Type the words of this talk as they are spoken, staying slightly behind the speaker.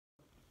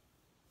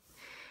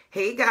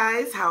Hey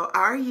guys, how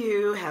are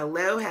you?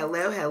 Hello,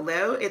 hello,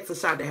 hello. It's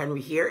LaShanda Henry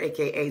here,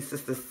 aka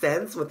Sister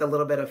Sense, with a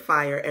little bit of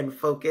fire and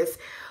focus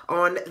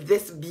on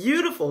this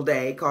beautiful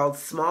day called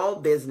Small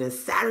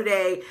Business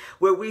Saturday,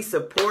 where we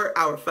support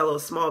our fellow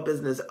small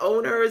business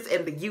owners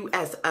in the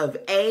US of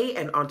A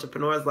and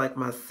entrepreneurs like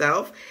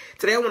myself.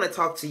 Today I want to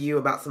talk to you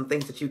about some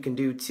things that you can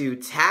do to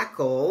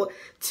tackle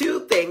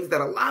two things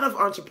that a lot of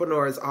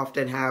entrepreneurs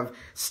often have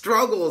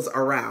struggles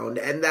around.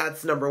 And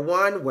that's number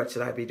one, what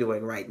should I be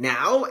doing right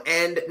now?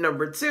 And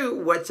number two,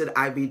 what should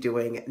I be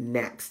doing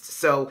next?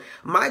 So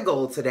my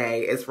goal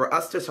today is for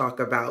us to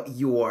talk about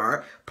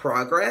your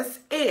progress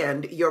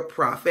and your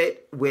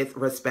profit with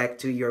respect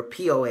to your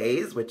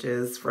POAs, which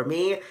is, for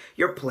me,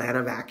 your plan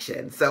of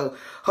action. So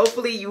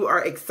hopefully you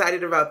are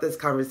excited about this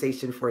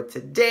conversation for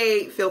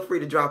today. Feel free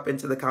to drop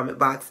into the comment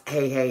box.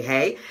 Hey, hey,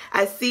 hey.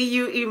 I see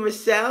you, E.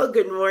 Michelle.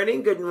 Good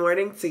morning. Good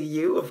morning to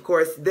you. Of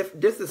course,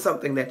 this is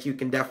something that you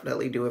can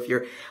definitely do if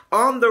you're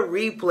on the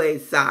replay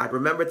side.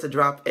 Remember to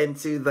drop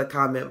into the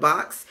comment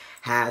box.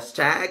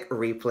 Hashtag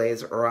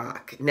replays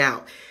rock.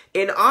 Now,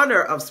 in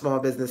honor of Small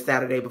Business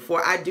Saturday,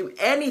 before I do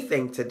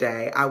anything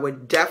today, I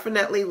would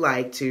definitely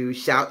like to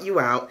shout you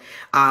out.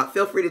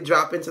 Feel free to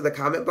drop into the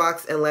comment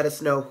box and let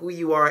us know who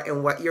you are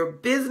and what your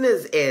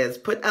business is.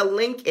 Put a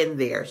link in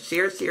there.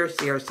 Share, share,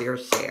 share, share,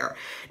 share.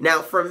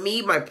 Now, for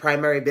me, my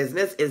primary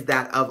business is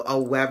that of a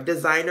web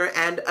designer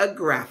and a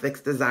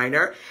graphics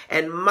designer.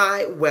 And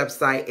my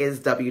website is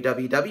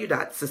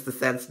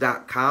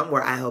www.sistersense.com,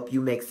 where I help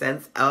you make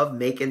sense of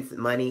making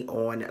money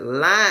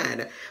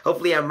online.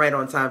 Hopefully, I'm right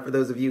on time for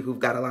those of you who've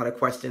got a lot of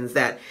questions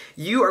that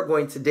you are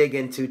going to dig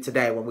into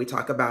today when we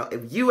talk about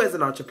if you as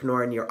an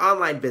entrepreneur in your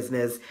online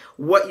business,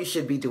 what you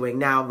should be doing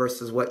now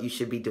versus what you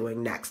should be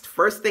doing next.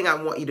 First thing I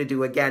want you to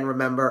do, again,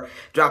 remember,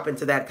 drop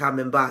into that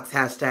comment box,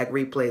 hashtag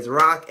replays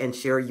rock, and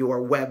share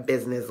your web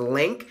business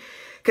link.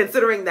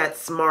 Considering that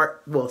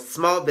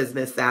Small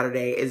Business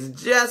Saturday is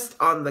just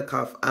on the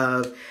cuff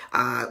of,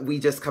 we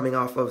just coming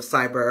off of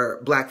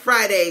Black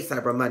Friday,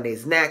 Cyber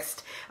Monday's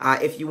next.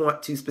 If you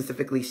want to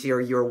specifically share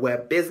your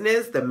web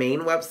business, the main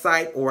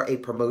website, or a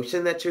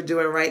promotion that you're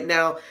doing right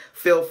now,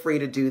 feel free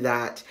to do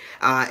that.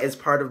 As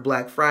part of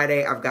Black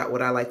Friday, I've got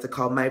what I like to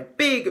call my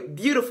big,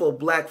 beautiful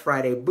Black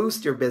Friday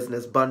Boost Your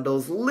Business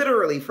bundles,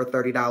 literally for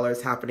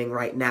 $30 happening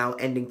right now,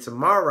 ending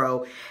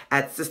tomorrow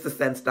at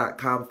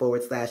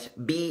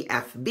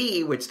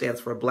sistersense.com/BFB, which stands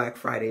for Black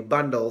Friday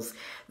Bundles.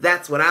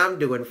 That's what I'm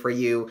doing for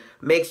you.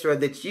 Make sure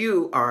that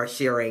you are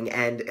sharing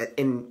and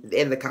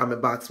in the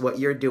comment box what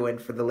you're doing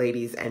for the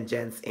ladies and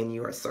gents in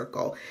your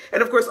circle.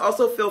 And of course,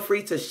 also feel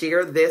free to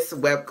share this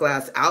web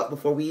class out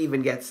before we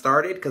even get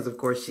started, because of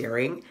course,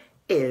 sharing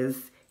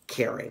is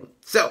caring.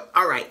 So,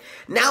 all right,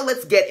 now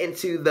let's get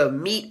into the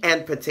meat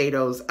and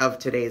potatoes of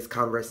today's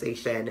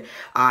conversation.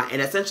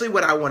 And essentially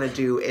what I want to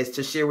do is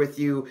to share with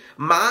you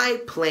my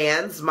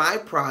plans, my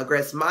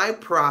progress, my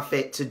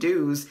profit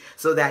to-dos,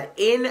 so that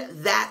in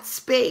that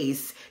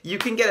space, you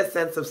can get a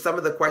sense of some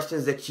of the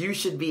questions that you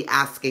should be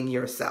asking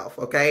yourself,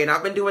 okay? And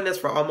I've been doing this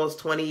for almost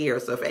 20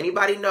 years. So if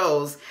anybody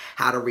knows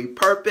how to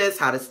repurpose,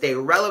 how to stay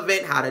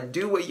relevant, how to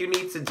do what you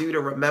need to do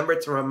to remember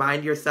to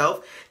remind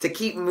yourself to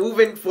keep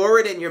moving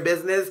forward in your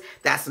business,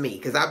 that's me.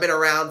 Because I've been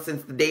around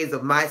since the days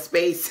of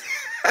MySpace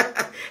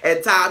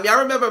and Tom. Y'all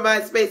remember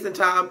MySpace and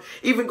Tom?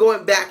 Even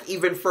going back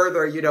even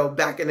further, you know,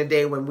 back in the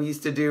day when we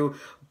used to do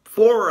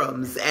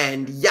forums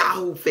and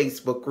Yahoo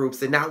Facebook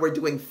groups, and now we're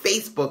doing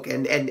Facebook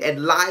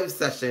and live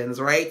sessions,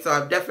 right? So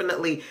I've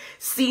definitely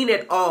seen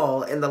it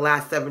all in the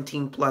last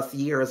 17 plus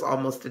years,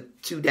 almost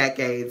 2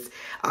 decades.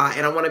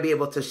 And I want to be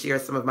able to share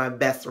some of my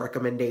best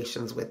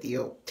recommendations with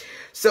you.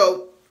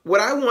 So what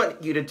I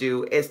want you to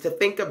do is to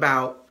think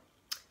about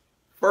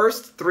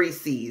first 3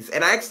 C's.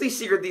 And I actually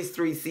shared these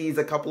 3 C's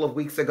a couple of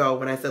weeks ago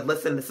when I said,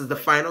 listen, this is the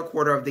final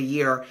quarter of the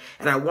year,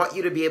 and I want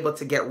you to be able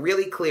to get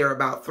really clear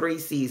about 3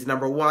 C's.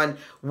 Number one,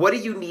 what do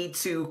you need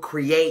to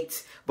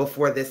create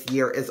before this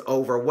year is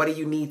over? What do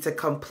you need to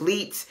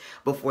complete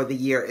before the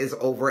year is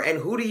over? And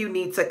who do you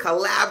need to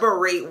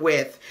collaborate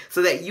with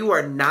so that you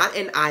are not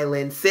an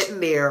island sitting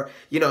there,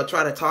 you know,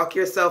 trying to talk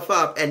yourself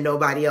up and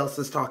nobody else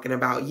is talking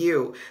about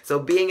you? So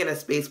being in a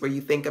space where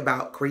you think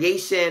about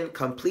creation,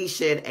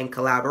 completion, and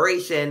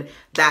collaboration,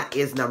 that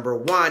is number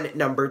one.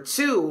 Number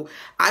two,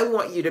 I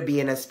want you to be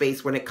in a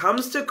space when it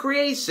comes to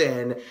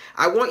creation,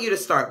 I want you to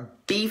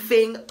start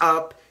beefing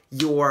up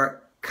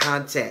your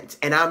content.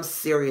 And I'm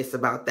serious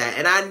about that.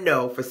 And I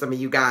know for some of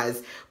you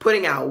guys,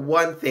 putting out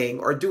one thing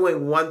or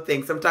doing one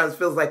thing sometimes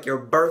feels like you're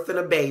birthing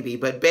a baby.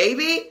 But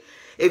baby,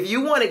 if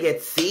you want to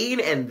get seen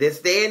in this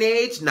day and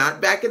age,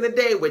 not back in the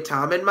day with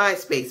Tom and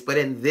MySpace, but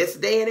in this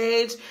day and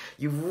age,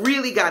 you've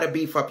really got to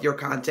beef up your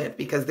content,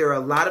 because there are a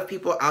lot of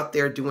people out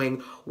there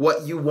doing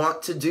what you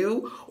want to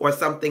do or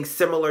something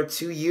similar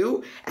to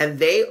you, and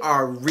they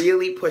are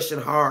really pushing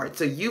hard.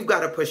 So you've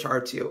got to push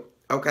hard too.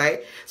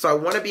 Okay, so I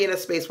want to be in a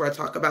space where I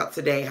talk about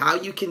today how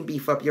you can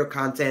beef up your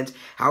content,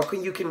 how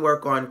you can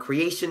work on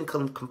creation,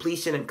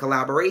 completion, and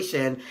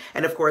collaboration.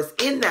 And of course,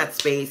 in that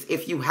space,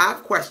 if you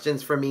have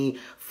questions for me,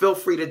 feel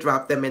free to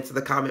drop them into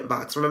the comment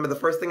box. Remember, the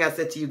first thing I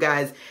said to you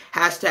guys,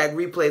 hashtag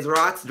replays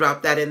rocks,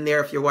 drop that in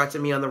there if you're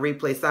watching me on the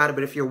replay side.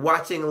 But if you're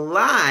watching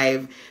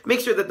live, make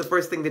sure that the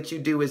first thing that you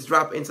do is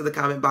drop into the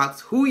comment box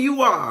who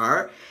you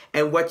are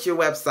and what your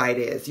website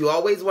is. You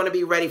always want to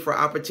be ready for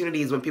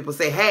opportunities when people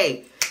say,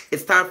 hey,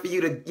 it's time for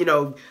you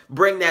to,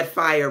 bring that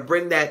fire,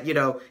 bring that,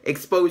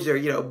 exposure,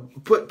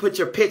 put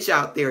your pitch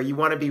out there. You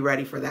want to be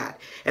ready for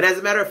that. And as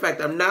a matter of fact,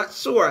 I'm not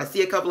sure. I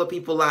see a couple of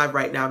people live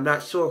right now. I'm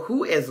not sure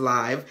who is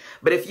live,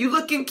 but if you're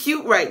looking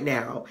cute right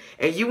now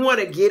and you want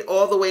to get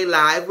all the way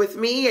live with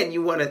me and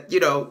you want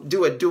to,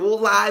 do a dual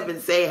live and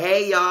say,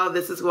 hey, y'all,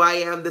 this is who I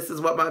am. This is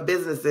what my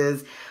business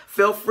is.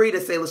 Feel free to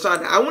say,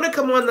 LaShanda, I want to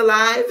come on the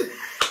live.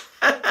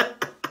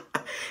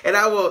 And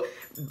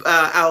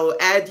I'll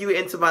add you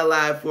into my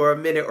live for a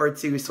minute or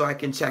two so I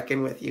can check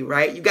in with you,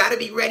 right? You got to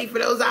be ready for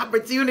those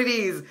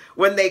opportunities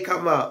when they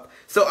come up.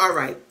 So, all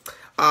right.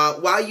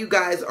 While you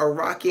guys are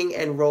rocking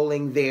and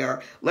rolling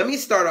there, let me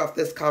start off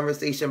this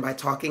conversation by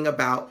talking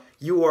about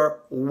your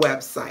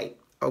website.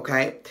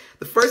 Okay.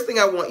 The first thing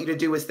I want you to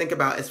do is think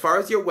about, as far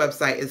as your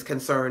website is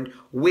concerned,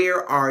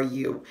 where are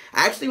you?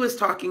 I actually was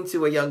talking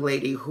to a young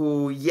lady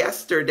who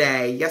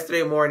yesterday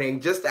morning,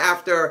 just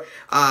after,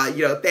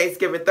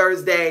 Thanksgiving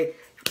Thursday,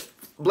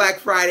 Black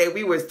Friday,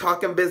 we was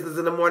talking business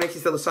in the morning. She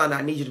said, LaShanda,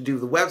 I need you to do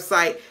the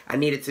website. I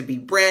need it to be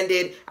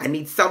branded. I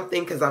need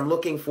something because I'm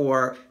looking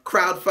for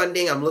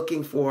crowdfunding. I'm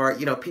looking for,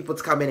 people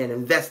to come in and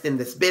invest in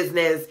this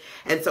business.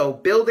 And so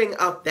building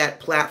up that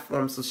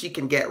platform so she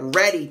can get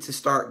ready to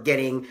start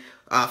getting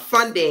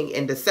funding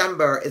in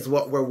December is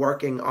what we're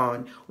working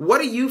on. What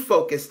are you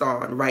focused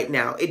on right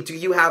now? Do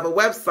you have a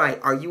website?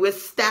 Are you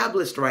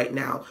established right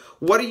now?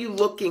 What are you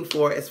looking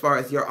for as far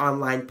as your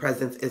online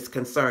presence is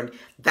concerned?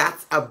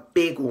 That's a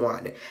big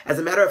one. As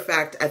a matter of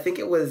fact, I think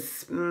it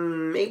was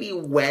maybe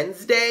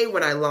Wednesday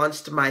when I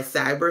launched my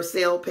cyber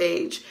sale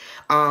page.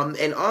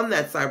 And on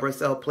that cyber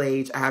sale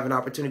page, I have an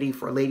opportunity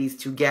for ladies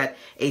to get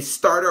a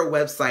starter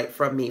website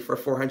from me for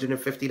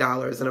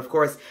 $450. And of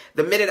course,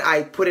 the minute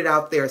I put it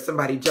out there,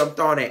 somebody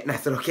jumped on it. And I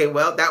said, okay,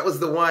 well, that was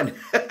the one.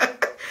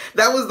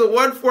 That was the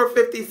one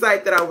 450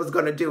 site that I was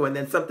going to do. And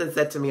then something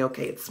said to me,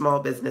 okay, it's Small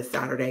Business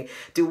Saturday.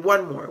 Do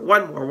one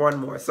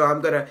more. So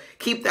I'm going to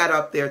keep that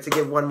up there to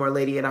give one more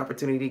lady an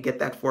opportunity to get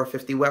that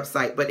 450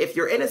 website. But if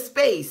you're in a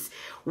space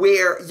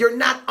where you're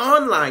not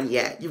online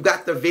yet, you've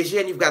got the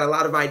vision, you've got a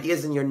lot of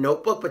ideas in your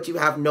notebook, but you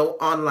have no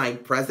online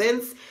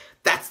presence,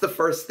 that's the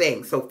first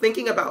thing. So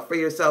thinking about for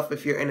yourself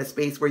if you're in a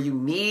space where you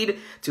need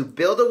to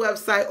build a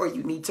website or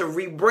you need to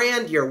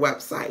rebrand your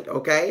website,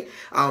 okay?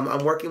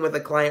 I'm working with a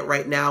client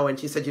right now and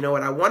she said, you know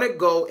what, I want to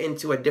go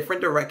into a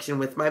different direction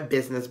with my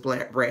business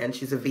brand.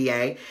 She's a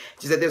VA.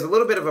 She said there's a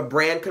little bit of a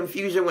brand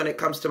confusion when it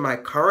comes to my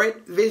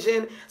current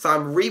vision. So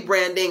I'm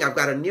rebranding. I've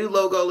got a new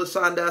logo,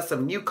 LaShanda,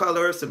 some new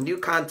colors, some new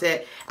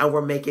content, and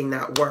we're making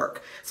that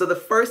work. So the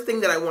first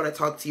thing that I want to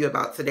talk to you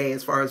about today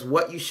as far as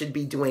what you should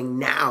be doing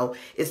now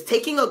is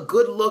taking a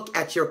good look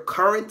at your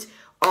current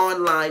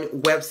online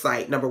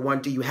website. Number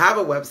one, do you have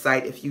a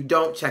website? If you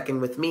don't, check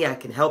in with me. I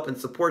can help and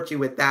support you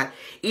with that,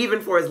 even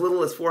for as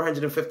little as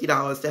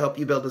 $450 to help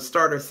you build a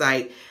starter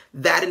site.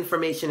 That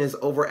information is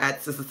over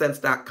at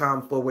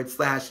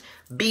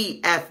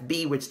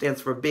sistasense.com/BFB, which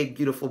stands for Big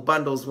Beautiful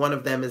Bundles. One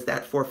of them is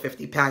that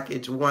 450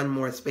 package. One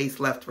more space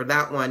left for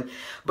that one.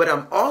 But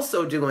I'm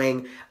also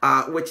doing,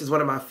 which is one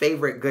of my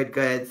favorite good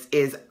goods,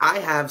 is I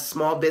have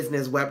small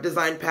business web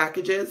design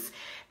packages.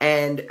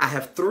 And I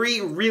have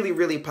three really,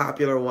 really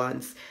popular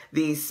ones.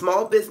 The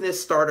small business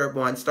starter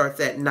one starts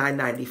at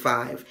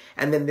 $9.95.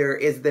 And then there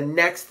is the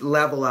next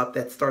level up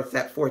that starts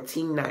at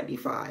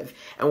 $14.95.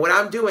 And what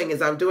I'm doing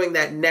is I'm doing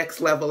that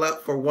next level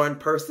up for one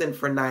person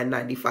for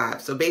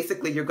 $9.95. So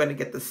basically you're going to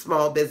get the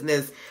small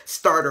business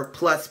starter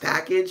plus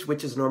package,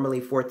 which is normally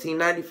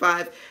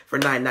 $14.95 for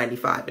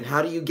 $9.95. And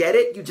how do you get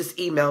it? You just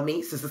email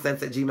me,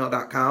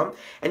 sistasense@gmail.com.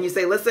 And you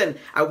say, listen,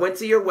 I went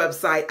to your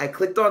website. I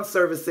clicked on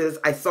services.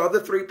 I saw the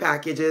three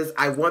packages.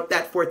 I want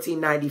that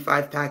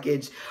 $14.95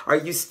 package. Are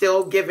you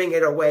still giving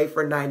it away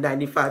for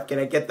 $9.95? Can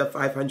I get the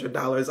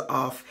 $500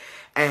 off?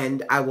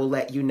 And I will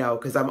let you know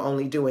because I'm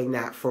only doing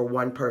that for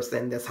one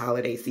person this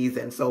holiday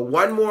season. So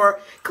one more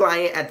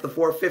client at the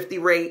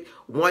 $450 rate,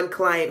 one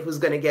client who's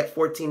going to get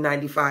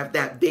 $14.95,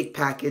 that big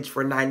package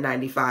for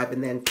 $9.95,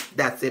 and then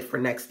that's it for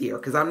next year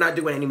because I'm not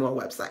doing any more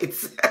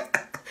websites.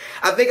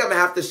 I think I'm going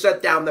to have to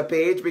shut down the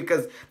page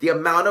because the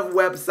amount of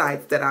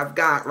websites that I've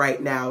got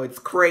right now, it's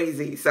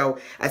crazy. So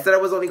I said I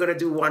was only going to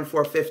do one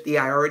 $450.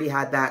 I already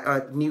had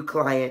that new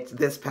client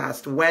this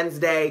past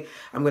Wednesday.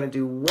 I'm going to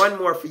do one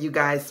more for you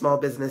guys, Small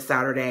Business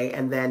Saturday,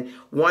 and then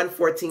one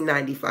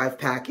 $14.95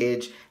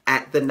 package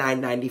at the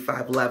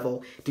 $9.95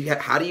 level.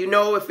 How do you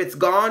know if it's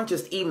gone?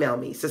 Just email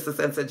me,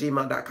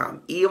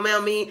 sistasense@gmail.com.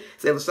 Email me,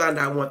 say, LaShanda,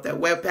 I want that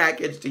web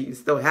package. Do you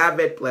still have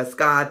it? Bless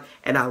God,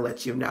 and I'll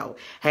let you know.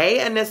 Hey,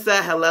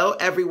 Anissa, hello,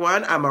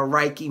 everyone. I'm a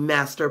Reiki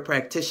master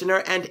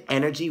practitioner and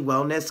energy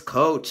wellness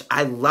coach.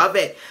 I love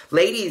it.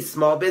 Ladies,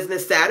 Small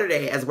Business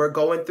Saturday, as we're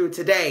going through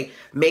today,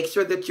 make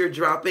sure that you're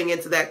dropping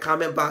into that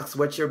comment box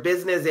what your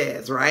business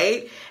is,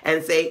 right?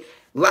 And say,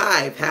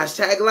 Live,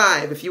 hashtag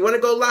live. If you want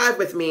to go live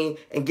with me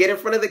and get in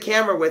front of the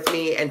camera with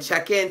me and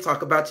check in,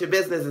 talk about your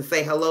business and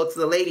say hello to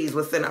the ladies.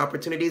 Listen,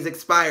 opportunities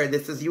expire.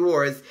 This is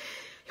yours.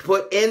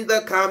 Put in the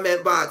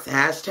comment box,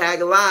 hashtag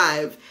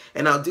live,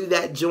 and I'll do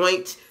that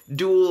joint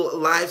dual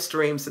live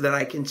stream so that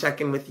I can check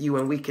in with you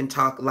and we can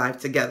talk live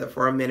together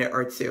for a minute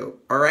or two.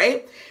 All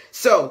right?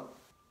 So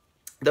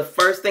the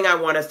first thing I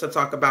want us to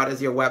talk about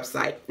is your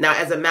website. Now,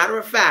 as a matter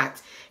of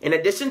fact, in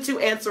addition to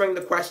answering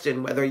the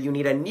question whether you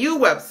need a new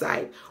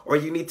website or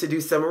you need to do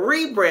some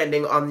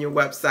rebranding on your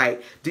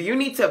website, do you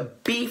need to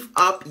beef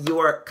up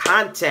your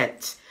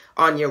content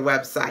on your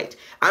website?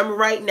 I'm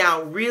right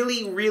now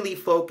really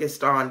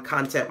focused on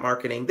content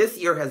marketing. This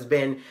year has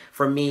been,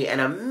 for me, an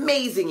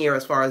amazing year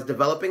as far as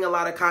developing a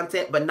lot of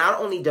content, but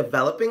not only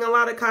developing a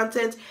lot of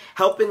content,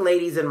 helping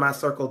ladies in my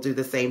circle do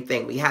the same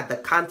thing. We had the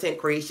content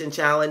creation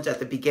challenge at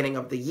the beginning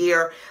of the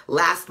year.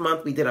 Last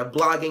month, we did a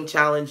blogging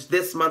challenge.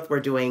 This month, we're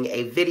doing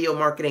a video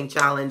marketing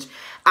challenge.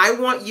 I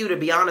want you to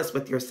be honest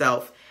with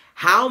yourself.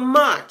 How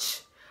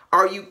much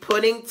are you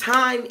putting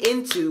time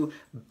into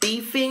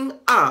beefing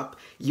up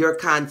your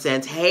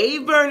content? Hey,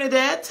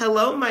 Bernadette.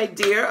 Hello, my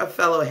dear. A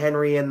fellow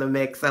Henry in the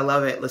mix. I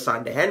love it.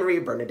 LaShanda Henry,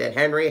 Bernadette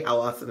Henry. How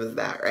awesome is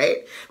that,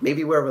 right?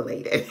 Maybe we're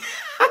related.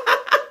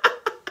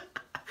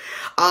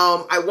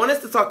 I want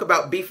us to talk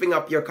about beefing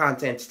up your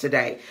content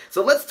today.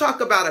 So let's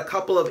talk about a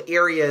couple of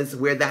areas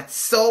where that's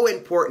so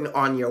important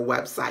on your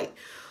website.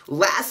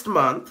 Last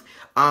month,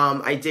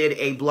 I did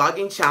a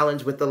blogging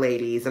challenge with the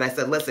ladies, and I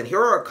said, listen, here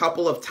are a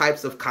couple of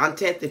types of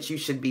content that you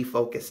should be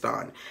focused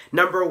on.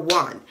 Number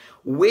one,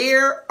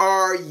 where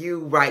are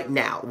you right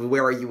now?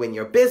 Where are you in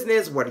your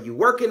business? What are you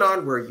working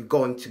on? Where are you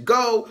going to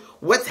go?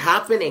 What's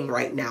happening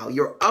right now?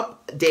 Your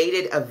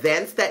updated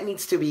events that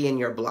needs to be in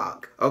your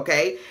blog,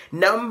 okay?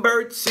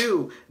 Number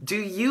two, do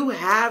you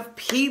have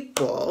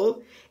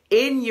people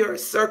in your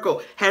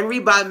circle? Henry,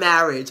 by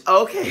marriage.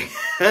 Okay,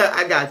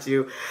 I got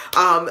you.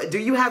 Do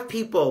you have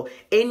people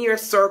in your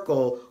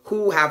circle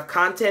who have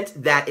content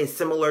that is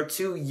similar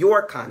to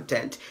your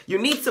content? You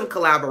need some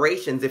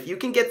collaborations. If you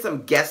can get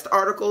some guest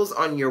articles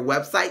on your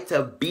website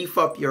to beef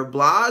up your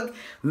blog,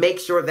 make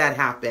sure that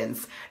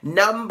happens.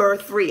 Number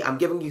three, I'm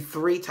giving you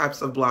 3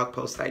 types of blog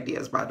post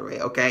ideas, by the way,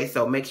 okay?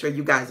 So make sure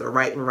you guys are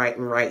writing.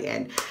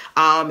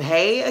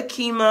 Hey,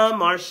 Akima,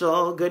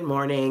 Marshall, good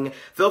morning.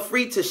 Feel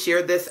free to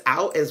share this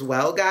out as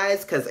well,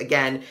 guys, because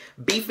again,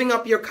 beefing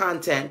up your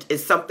content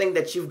is something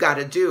that you've got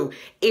to do.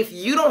 If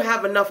you don't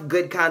have enough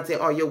good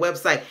content on your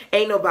website,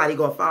 ain't nobody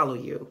gonna follow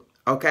you.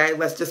 Okay,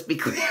 let's just be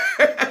clear.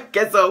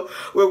 Okay, so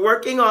we're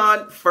working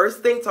on,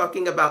 first thing,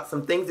 talking about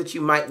some things that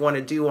you might want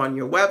to do on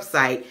your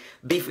website.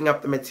 Beefing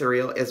up the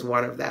material is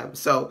one of them.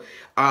 So,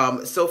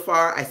 so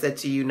far I said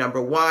to you,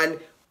 number one,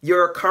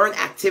 your current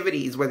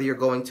activities, whether you're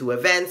going to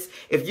events.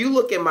 If you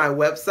look at my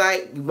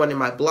website, one in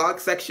my blog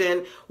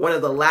section, one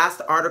of the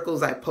last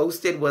articles I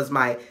posted was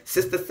my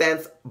Sister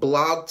Sense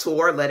blog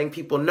tour, letting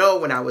people know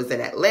when I was in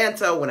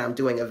Atlanta, when I'm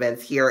doing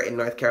events here in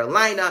North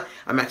Carolina.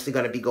 I'm actually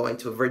going to be going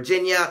to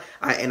Virginia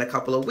in a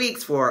couple of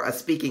weeks for a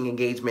speaking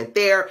engagement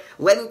there,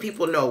 letting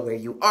people know where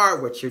you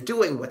are, what you're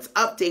doing, what's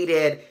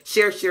updated.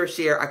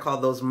 Share. I call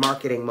those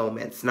marketing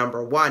moments.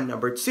 Number one.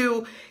 Number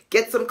two,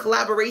 get some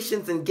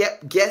collaborations and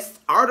get guest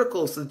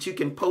articles so that you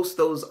can post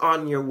those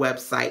on your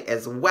website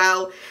as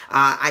well.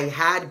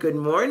 Good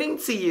morning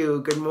to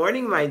you. Good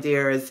morning, my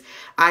dears.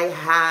 I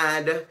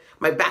had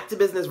my Back to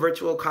Business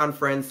virtual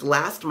conference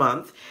last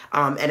month.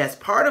 And as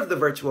part of the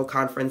virtual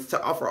conference,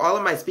 to offer all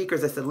of my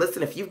speakers, I said,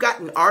 listen, if you've got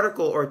an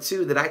article or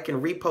two that I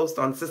can repost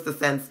on Sister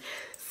Sense,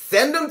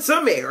 send them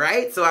to me,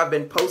 right? So I've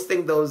been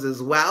posting those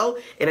as well,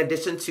 in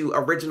addition to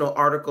original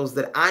articles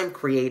that I'm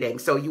creating.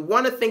 So you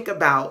want to think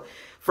about,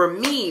 for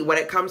me, when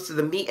it comes to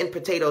the meat and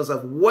potatoes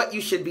of what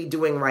you should be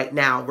doing right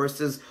now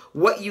versus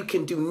what you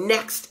can do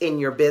next in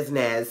your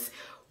business,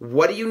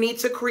 what do you need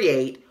to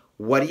create?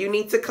 What do you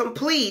need to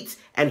complete?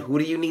 And who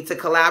do you need to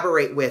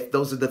collaborate with?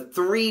 Those are the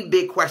 3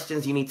 big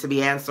questions you need to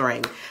be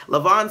answering.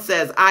 Lavon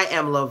says, I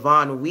am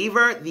Lavon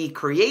Weaver, the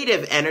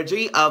creative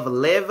energy of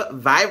Live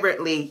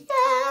Vibrantly.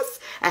 Yes!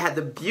 I had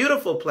the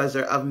beautiful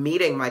pleasure of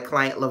meeting my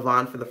client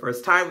Lavon for the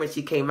first time when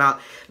she came out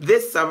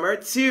this summer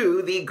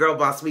to the Girl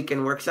Boss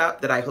Weekend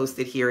workshop that I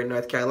hosted here in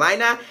North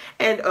Carolina.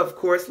 And of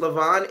course,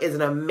 Lavon is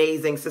an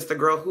amazing sister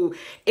girl who,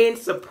 in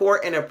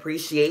support and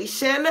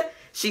appreciation,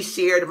 she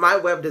shared my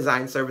web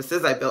design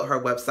services. I built her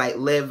website,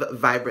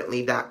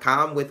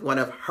 livevibrantly.com, with one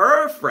of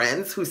her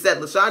friends who said,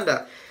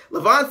 LaShanda,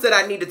 Lavon said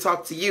I need to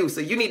talk to you, so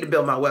you need to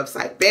build my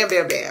website. Bam,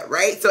 bam, bam,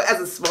 right? So as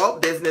a small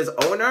business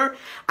owner,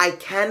 I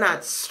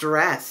cannot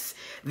stress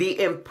the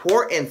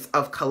importance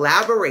of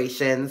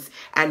collaborations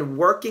and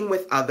working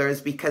with others,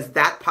 because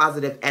that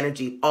positive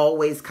energy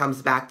always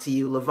comes back to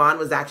you. Lavon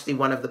was actually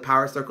one of the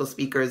Power Circle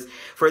speakers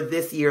for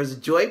this year's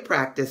Joy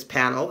Practice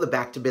panel, the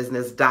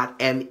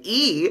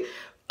backtobusiness.me.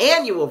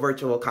 annual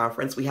virtual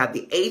conference. We had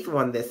the 8th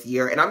one this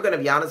year. And I'm going to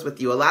be honest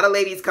with you. A lot of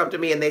ladies come to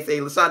me and they say,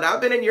 LaShanda,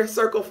 I've been in your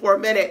circle for a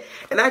minute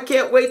and I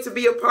can't wait to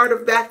be a part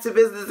of Back to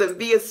Business and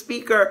be a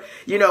speaker.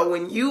 You know,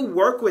 when you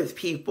work with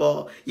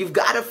people, you've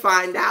got to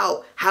find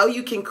out how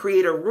you can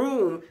create a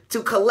room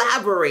to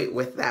collaborate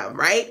with them,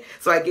 right?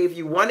 So I gave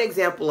you one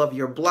example of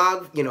your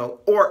blog, you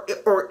know, or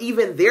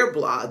even their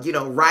blog, you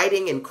know,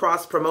 writing and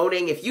cross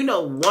promoting. If you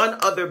know one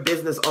other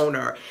business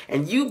owner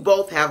and you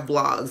both have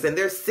blogs and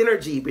there's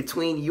synergy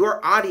between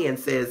your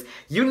audiences,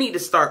 you need to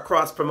start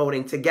cross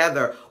promoting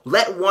together.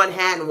 Let one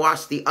hand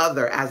wash the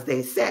other, as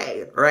they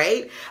say,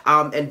 right?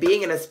 And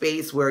being in a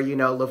space where, you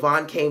know,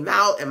 LaVon came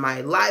out at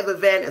my live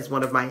event as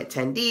one of my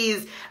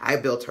attendees. I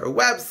built her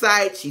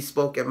website. She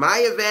spoke at my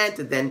event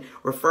and then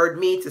referred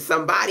me to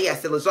somebody. I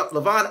said,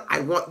 LaVon, I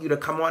want you to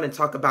come on and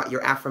talk about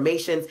your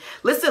affirmations.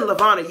 Listen,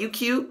 LaVon, are you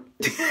cute?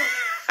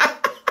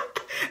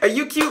 Are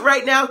you cute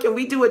right now? Can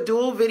we do a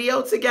dual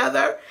video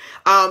together?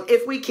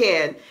 If we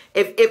can,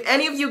 if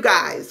any of you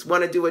guys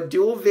want to do a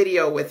dual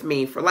video with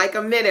me for like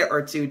a minute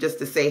or 2, just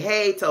to say,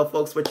 hey, tell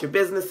folks what your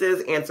business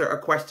is, answer a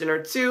question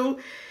or 2,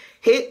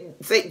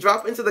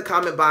 drop into the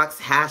comment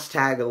box,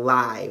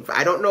 #live.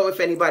 I don't know if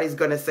anybody's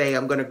going to say,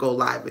 I'm going to go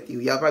live with you.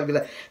 Y'all probably be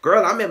like,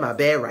 girl, I'm in my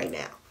bed right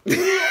now.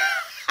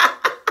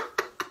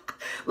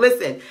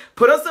 Listen,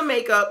 put on some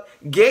makeup,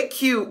 get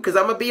cute, because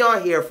I'm going to be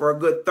on here for a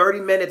good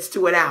 30 minutes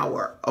to an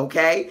hour,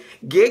 okay?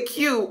 Get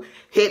cute,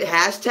 hit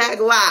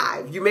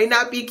 #live. You may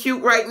not be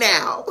cute right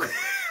now,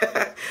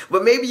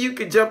 but maybe you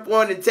could jump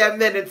on in 10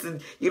 minutes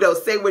and, you know,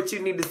 say what you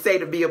need to say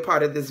to be a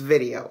part of this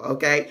video,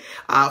 okay?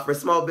 For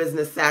Small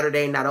Business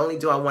Saturday, not only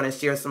do I want to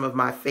share some of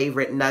my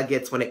favorite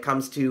nuggets when it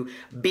comes to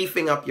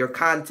beefing up your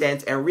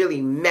content and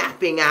really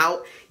mapping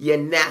out,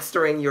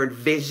 mastering your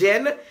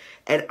vision,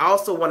 and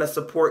also want to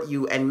support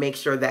you and make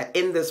sure that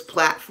in this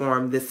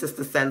platform, this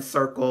Sister Sense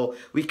Circle,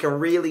 we can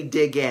really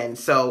dig in.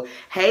 So,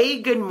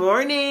 hey, good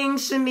morning,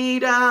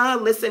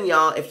 Shanita. Listen,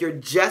 y'all, if you're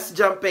just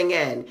jumping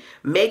in,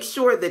 make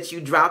sure that you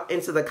drop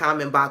into the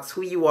comment box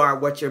who you are,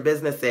 what your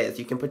business is.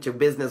 You can put your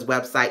business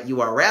website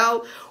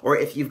URL, or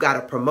if you've got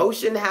a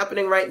promotion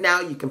happening right now,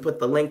 you can put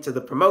the link to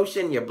the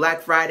promotion, your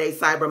Black Friday,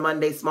 Cyber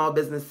Monday, Small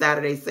Business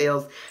Saturday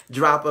sales,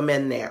 drop them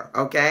in there,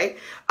 okay?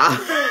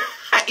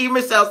 E.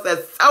 Michelle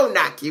says, so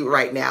not cute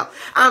right now.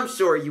 I'm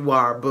sure you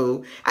are,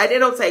 boo. It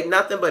don't take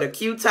nothing but a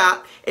cute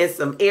top and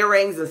some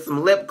earrings and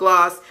some lip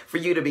gloss for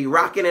you to be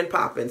rocking and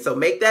popping. So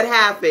make that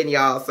happen,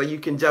 y'all, so you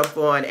can jump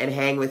on and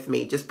hang with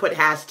me. Just put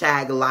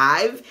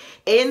 #live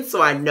in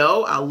so I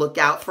know. I'll look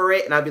out for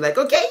it and I'll be like,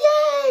 okay,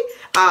 yay!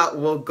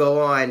 We'll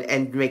go on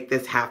and make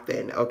this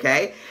happen,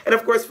 okay? And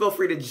of course, feel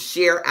free to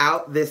share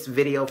out this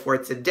video for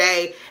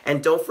today.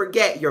 And don't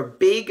forget, your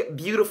big,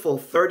 beautiful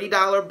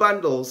 $30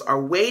 bundles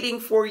are waiting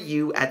for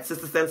you at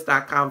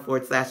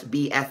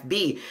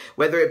sistersense.com/BFB.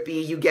 Whether it be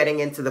you getting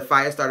into the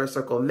Firestarter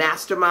Circle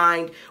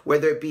Mastermind,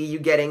 whether it be you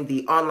getting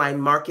the Online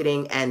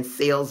Marketing and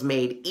Sales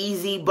Made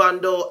Easy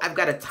bundle. I've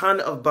got a ton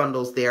of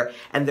bundles there,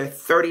 and they're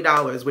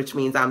 $30, which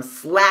means I'm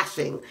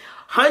slashing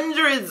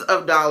hundreds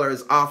of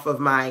dollars off of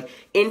my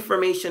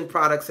information,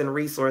 products, and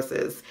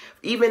resources.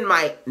 Even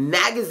my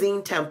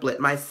magazine template,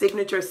 my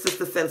signature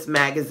Sister Sense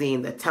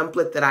magazine, the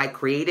template that I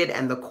created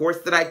and the course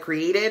that I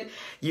created,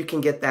 you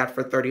can get that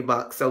for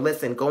 $30. So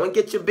listen, go and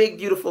get your big,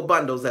 beautiful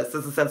bundles at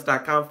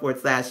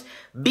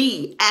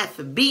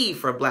sistersense.com/BFB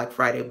for Black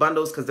Friday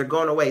bundles, because they're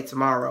going away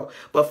tomorrow.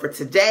 But for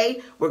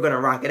today, we're going to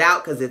rock it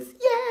out because it's,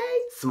 yay,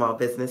 Small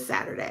Business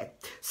Saturday.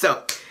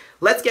 So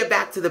let's get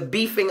back to the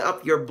beefing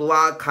up your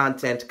blog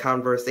content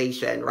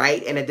conversation,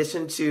 right? In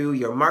addition to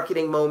your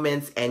marketing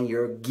moments and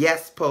your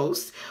guest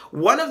posts,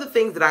 one of the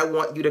things that I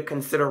want you to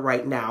consider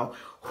right now,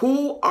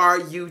 who are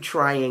you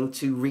trying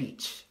to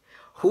reach?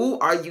 Who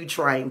are you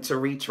trying to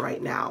reach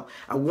right now?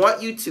 I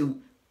want you to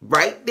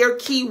write their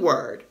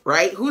keyword,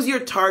 right? Who's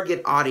your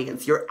target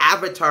audience, your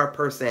avatar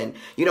person?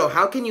 You know,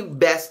 how can you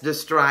best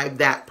describe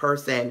that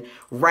person?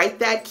 Write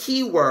that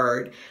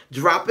keyword,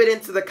 drop it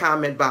into the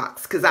comment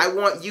box, because I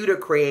want you to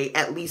create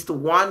at least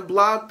one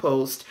blog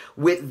post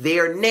with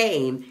their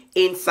name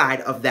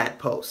inside of that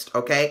post,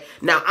 okay?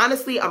 Now,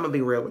 honestly, I'm going to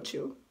be real with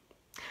you.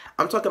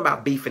 I'm talking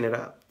about beefing it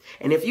up.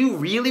 And if you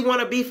really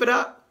want to beef it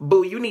up,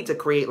 boo, you need to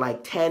create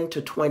like 10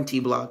 to 20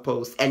 blog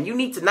posts. And you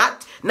need to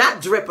not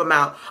drip them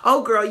out.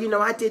 Oh, girl, you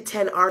know, I did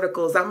 10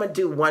 articles. I'm going to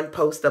do 1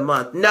 post a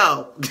month.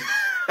 No.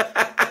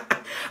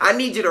 I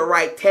need you to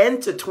write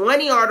 10 to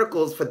 20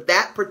 articles for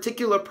that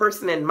particular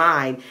person in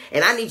mind.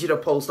 And I need you to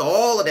post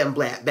all of them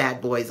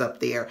bad boys up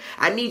there.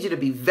 I need you to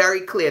be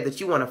very clear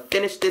that you want to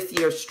finish this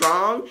year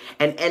strong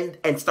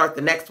and start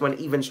the next one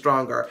even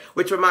stronger.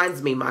 Which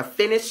reminds me, my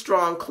Finish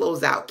Strong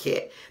closeout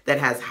kit that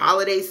has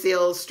holiday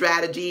sales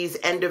strategies,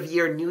 end of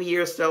year, New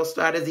Year sales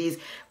strategies,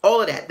 All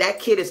of that. That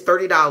kit is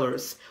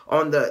 $30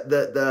 on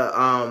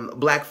the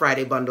Black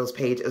Friday bundles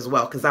page as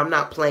well, because I'm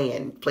not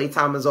playing.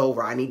 Playtime is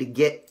over. I need to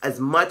get as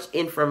much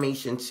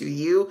information to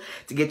you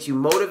to get you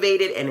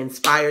motivated and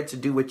inspired to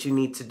do what you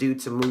need to do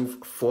to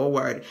move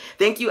forward.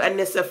 Thank you,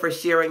 Anissa, for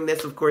sharing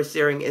this. Of course,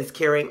 sharing is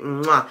caring.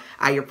 Mwah.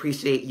 I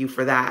appreciate you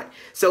for that.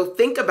 So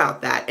think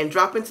about that and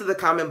drop into the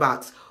comment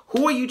box.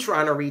 Who are you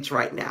trying to reach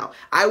right now?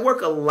 I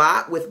work a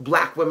lot with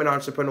Black women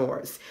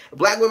entrepreneurs.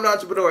 Black women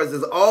entrepreneurs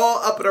is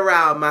all up and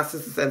around my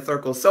Sister Sense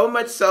circle. So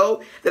much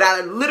so that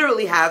I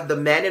literally have the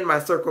men in my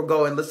circle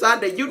going,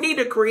 LaShanda, you need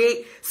to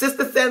create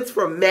Sister Sense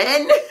for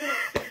men.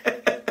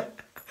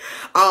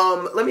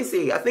 Let me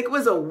see. I think it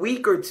was a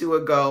week or two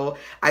ago,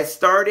 I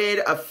started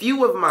a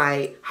few of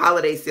my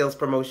holiday sales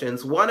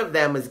promotions. One of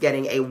them was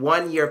getting a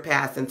 1-year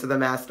pass into the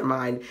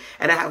mastermind.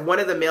 And I have one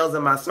of the males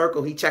in my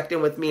circle. He checked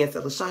in with me and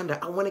said,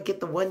 LaShanda, I want to get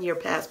the 1-year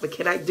pass, but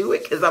can I do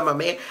it? Because I'm a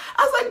man.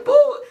 I was like,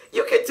 boo,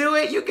 you can do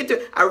it. You can do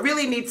it. I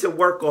really need to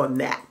work on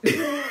that.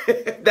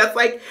 That's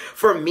like,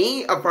 for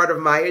me, a part of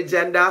my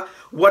agenda.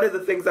 One of the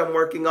things I'm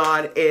working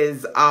on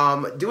is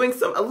doing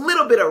a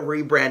little bit of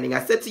rebranding.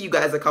 I said to you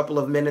guys a couple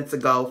of minutes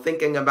ago,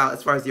 thinking about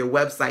as far as your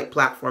website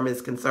platform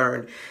is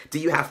concerned, do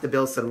you have to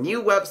build some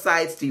new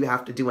websites? Do you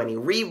have to do any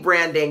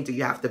rebranding? Do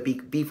you have to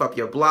beef up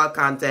your blog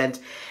content?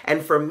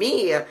 And for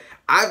me,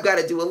 I've got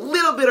to do a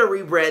little bit of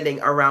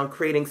rebranding around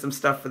creating some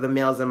stuff for the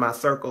males in my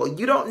circle.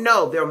 You don't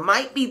know. There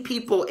might be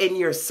people in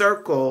your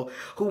circle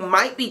who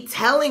might be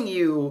telling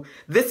you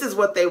this is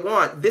what they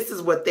want, this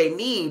is what they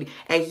need,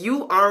 and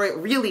you aren't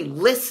really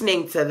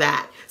listening to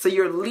that. So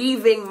you're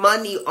leaving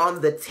money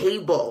on the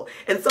table.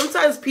 And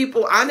sometimes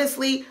people,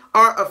 honestly,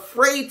 are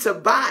afraid to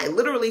buy.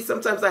 Literally,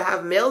 sometimes I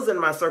have males in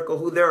my circle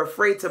who they're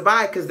afraid to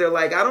buy because they're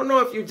like, I don't know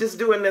if you're just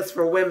doing this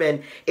for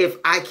women, if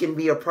I can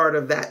be a part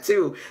of that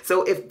too.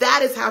 So if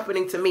that is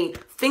happening to me,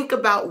 think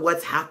about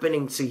what's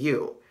happening to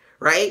you,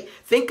 right?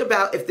 Think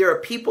about if there are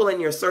people in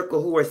your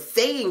circle who are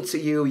saying to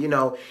you,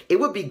 it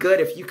would be good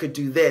if you could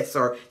do this,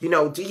 or,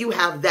 do you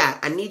have that?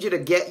 I need you to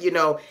get,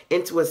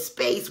 into a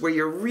space where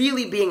you're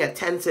really being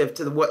attentive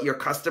to what your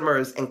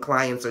customers and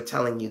clients are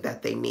telling you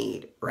that they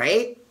need,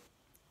 right?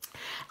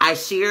 I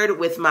shared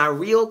with my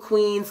Real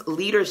Queens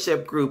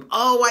leadership group.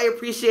 Oh, I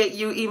appreciate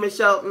you, E.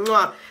 Michelle.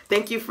 Mwah.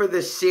 Thank you for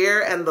the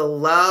share and the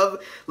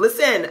love.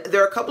 Listen,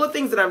 there are a couple of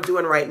things that I'm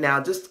doing right now,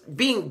 just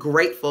being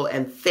grateful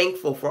and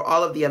thankful for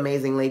all of the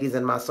amazing ladies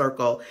in my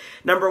circle.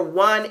 Number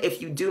one,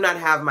 if you do not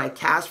have my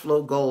cash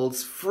flow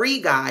goals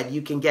free guide,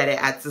 you can get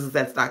it at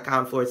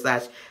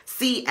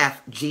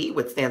sistersense.com/CFG,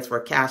 which stands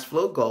for cash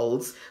flow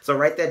goals. So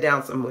write that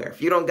down somewhere.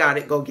 If you don't got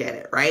it, go get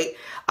it, right?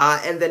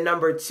 And then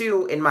number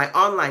two, in my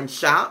online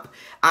shop,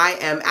 I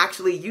am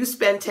actually, you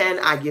spend 10,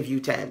 I give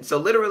you 10. So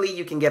literally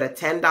you can get a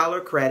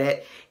 $10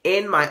 credit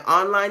in my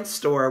online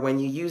store when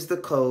you use the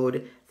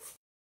code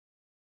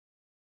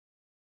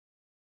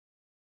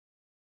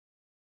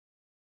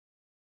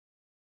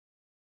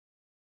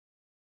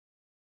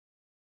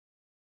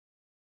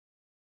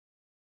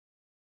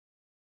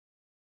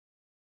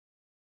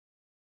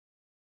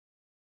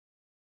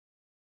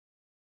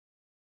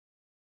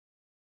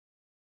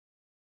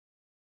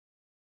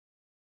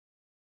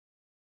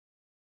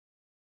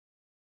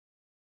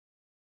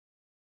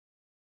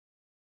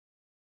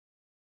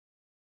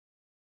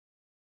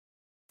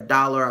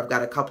 $1. I've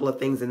got a couple of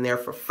things in there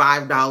for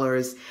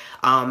 $5.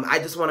 I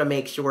just want to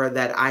make sure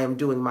that I am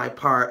doing my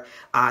part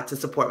to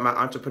support my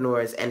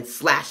entrepreneurs and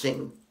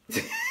slashing,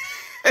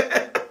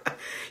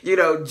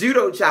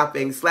 judo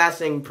chopping,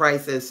 slashing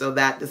prices so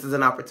that this is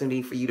an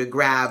opportunity for you to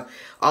grab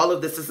all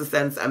of the Sister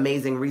Sense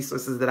amazing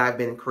resources that I've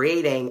been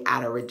creating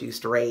at a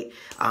reduced rate.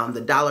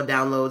 The $1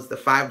 downloads, the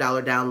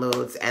 $5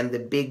 downloads, and the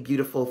big,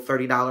 beautiful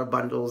 $30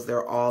 bundles,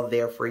 they're all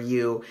there for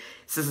you.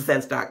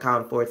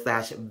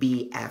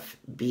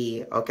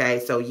 sistersense.com/BFB. Okay,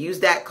 so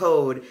use that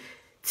code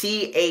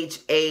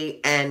THANKU.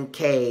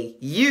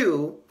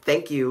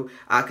 Thank you,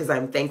 because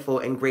I'm thankful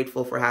and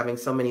grateful for having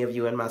so many of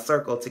you in my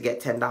circle to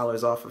get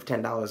 $10 off of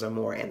 $10 or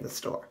more in the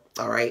store.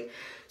 All right,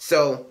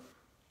 so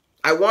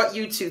I want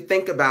you to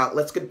think about,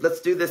 let's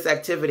do this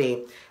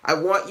activity. I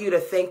want you to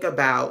think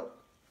about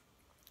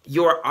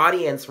your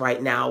audience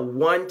right now,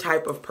 one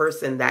type of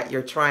person that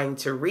you're trying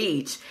to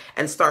reach,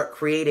 and start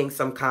creating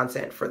some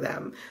content for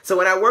them. So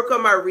when I work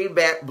on my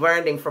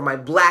rebranding for my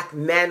Black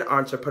men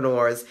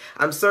entrepreneurs,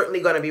 I'm certainly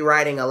going to be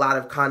writing a lot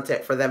of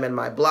content for them in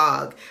my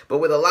blog, but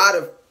with a lot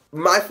of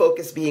my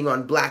focus being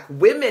on Black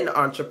women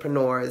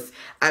entrepreneurs,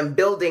 I'm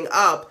building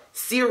up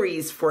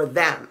series for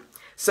them.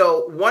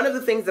 So one of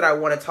the things that I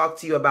want to talk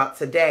to you about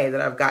today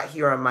that I've got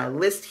here on my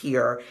list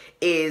here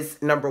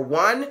is, number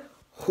one,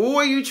 who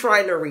are you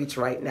trying to reach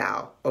right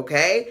now?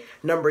 Okay.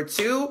 Number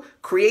two,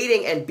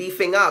 creating and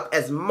beefing up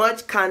as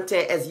much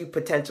content as you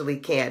potentially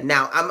can.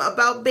 Now, I'm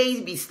about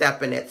baby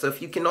stepping it. So if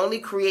you can only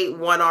create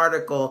one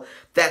article,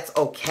 that's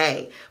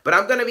okay. But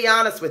I'm going to be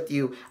honest with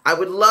you. I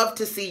would love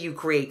to see you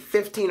create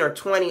 15 or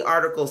 20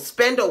 articles,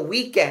 spend a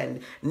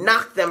weekend,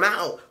 knock them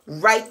out,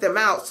 write them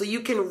out so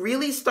you can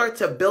really start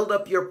to build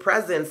up your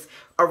presence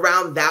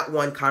around that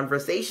one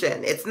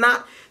conversation. It's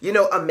not,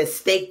 a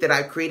mistake that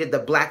I created the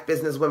Black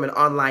Businesswomen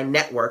Online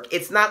Network.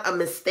 It's not a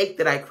mistake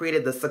that I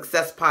created the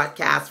Success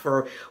Podcast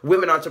for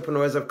women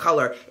entrepreneurs of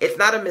color. It's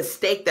not a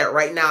mistake that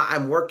right now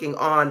I'm working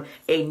on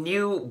a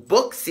new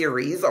book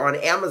series on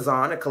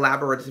Amazon, a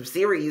collaborative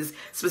series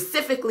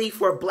specifically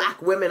for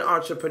Black women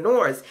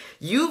entrepreneurs.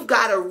 You've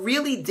got to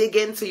really dig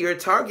into your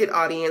target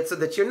audience so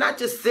that you're not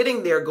just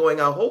sitting there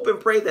going, I hope and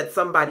pray that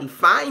somebody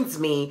finds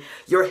me.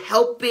 You're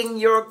helping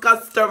your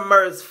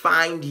customers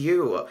find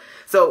you.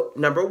 So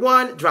number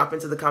one, drop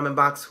into the comment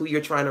box who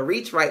you're trying to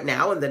reach right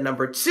now. And then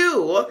number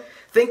two,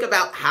 think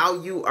about how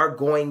you are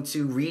going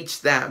to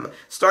reach them.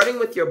 Starting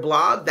with your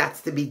blog,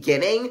 that's the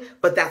beginning,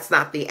 but that's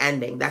not the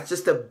ending. That's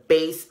just the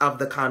base of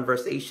the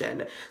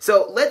conversation.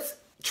 So let's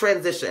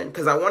transition,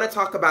 because I want to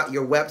talk about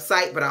your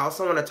website, but I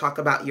also want to talk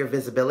about your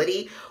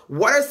visibility.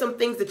 What are some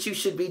things that you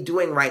should be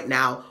doing right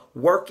now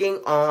working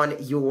on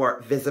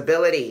your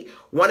visibility?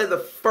 One of the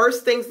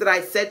first things that I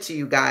said to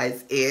you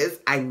guys is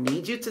I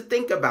need you to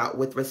think about,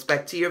 with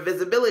respect to your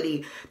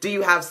visibility, do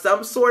you have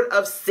some sort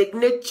of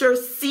signature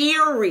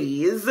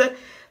series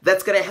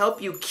that's going to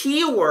help you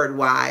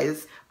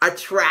keyword-wise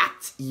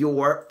attract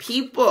your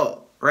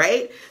people?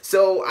 Right?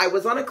 So I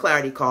was on a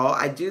clarity call.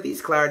 I do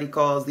these clarity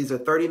calls. These are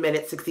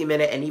 30-minute,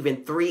 60-minute, and even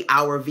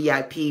 3-hour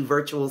VIP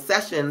virtual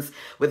sessions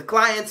with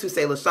clients who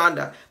say,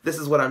 LaShanda, this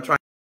is what I'm trying.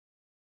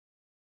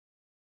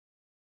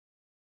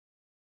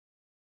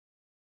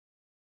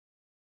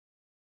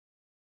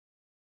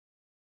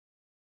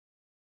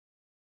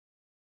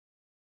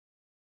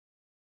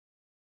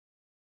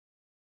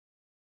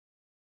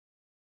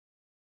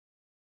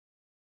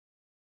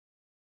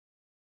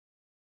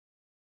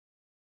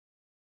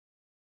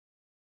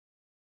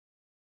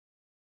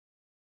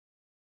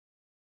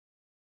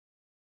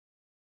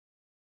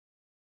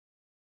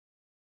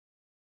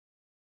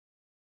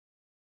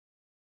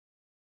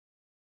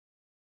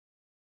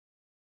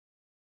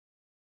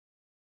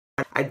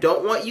 I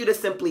don't want you to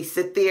simply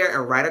sit there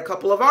and write a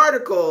couple of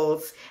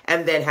articles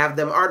and then have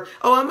them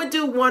I'm going to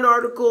do one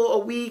article a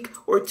week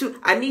or two.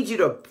 I need you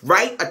to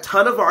write a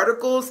ton of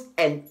articles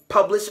and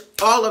publish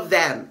all of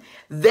them.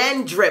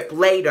 Then drip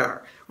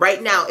later.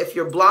 Right now, if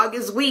your blog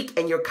is weak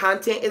and your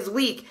content is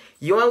weak,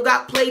 you don't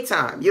got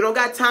playtime. You don't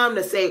got time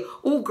to say,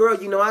 oh, girl,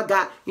 I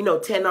got,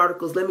 10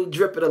 articles. Let me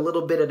drip it a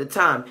little bit at a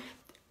time.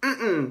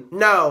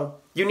 No,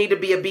 you need to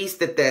be a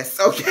beast at this,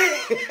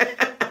 okay?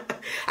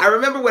 I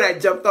remember when I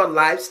jumped on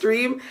live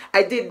stream,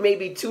 I did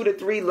maybe 2 to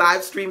 3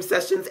 live stream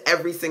sessions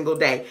every single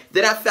day.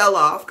 Then I fell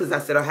off because I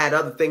said I had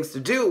other things to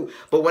do.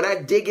 But when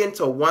I dig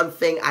into one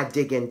thing, I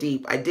dig in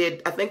deep. I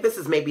think this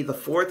is maybe the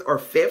 4th or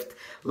 5th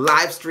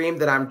live stream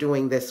that I'm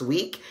doing this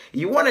week.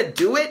 You want to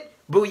do it?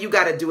 Boo, you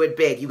got to do it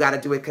big. You got to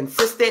do it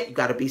consistent. You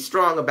got to be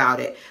strong about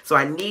it. So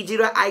I need you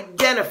to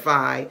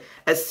identify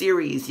a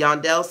series.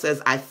 Yandel says,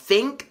 I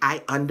think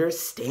I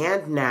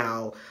understand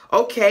now.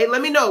 Okay,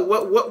 let me know.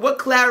 What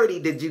clarity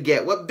did you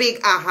get? What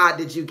big aha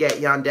did you get,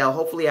 Yandel?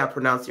 Hopefully I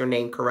pronounced your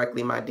name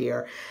correctly, my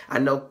dear. I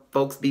know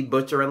folks be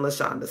butchering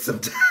LaShanda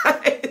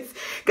sometimes.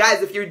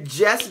 Guys, if you're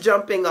just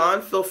jumping on,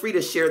 feel free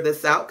to share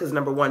this out because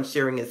number one,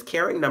 sharing is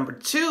caring. Number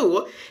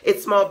two,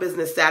 it's Small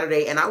Business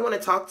Saturday and I want to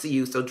talk to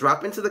you. So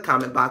drop into the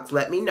comment box.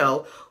 Let me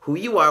know who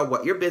you are,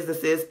 what your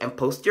business is, and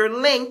post your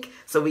link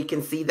so we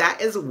can see that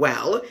as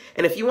well.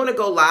 And if you want to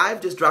go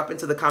live, just drop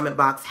into the comment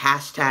box,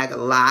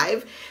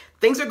 #live.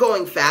 Things are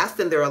going fast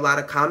and there are a lot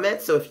of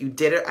comments. So if you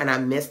did it and I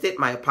missed it,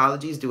 my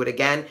apologies. Do it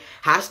again.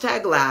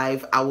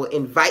 #live. I will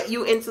invite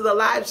you into the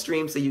live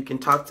stream so you can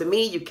talk to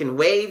me. You can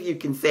wave. You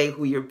can say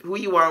who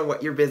you are and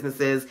what your business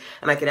is.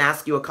 And I can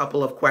ask you a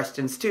couple of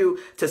questions too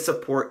to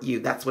support you.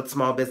 That's what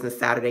Small Business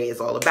Saturday is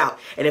all about.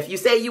 And if you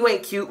say you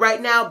ain't cute right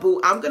now,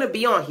 boo, I'm going to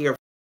be on here.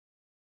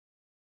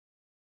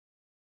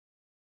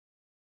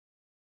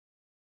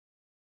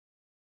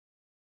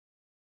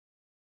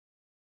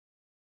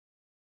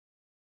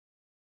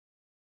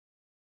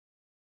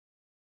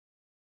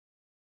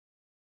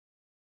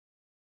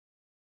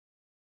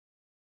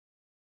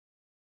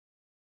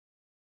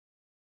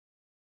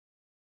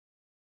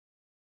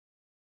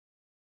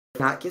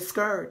 Not get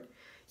scared.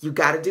 You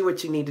got to do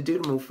what you need to do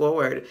to move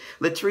forward.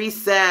 Latrice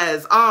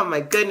says, oh my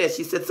goodness,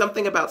 she said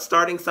something about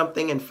starting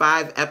something in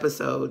 5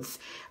 episodes.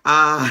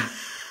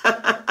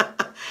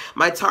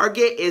 My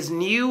target is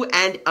new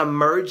and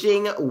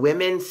emerging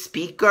women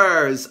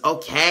speakers.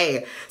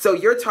 Okay, so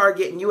your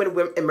target, new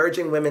and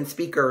emerging women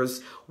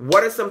speakers,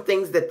 what are some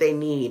things that they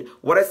need?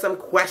 What are some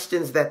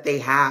questions that they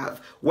have?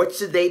 What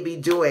should they be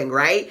doing,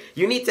 right?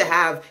 You need to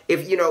have,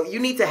 you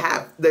need to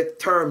have the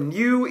term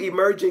new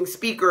emerging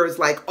speakers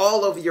like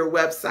all over your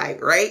website,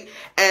 right?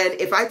 And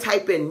if I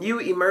type in new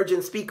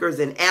emerging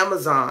speakers in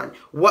Amazon,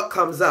 what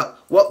comes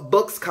up? What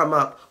books come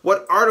up?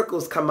 What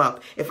articles come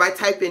up? If I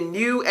type in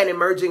new and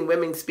emerging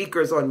women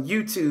speakers on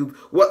YouTube,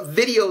 what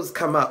videos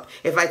come up?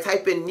 If I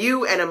type in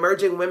new and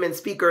emerging women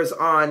speakers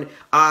on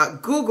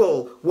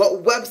Google,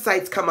 what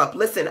websites come up?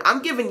 Listen,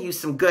 I'm giving you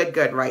some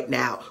good right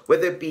now,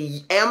 whether it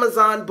be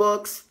Amazon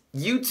books,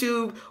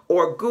 YouTube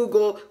or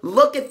Google,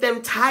 look at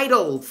them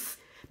titles.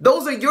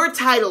 Those are your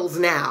titles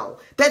now.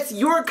 That's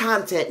your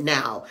content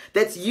now.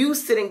 That's you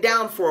sitting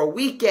down for a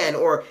weekend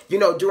or,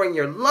 during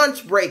your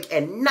lunch break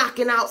and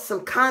knocking out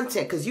some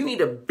content because you need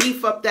to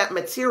beef up that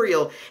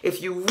material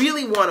if you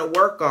really want to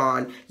work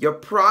on your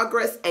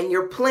progress and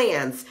your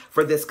plans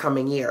for this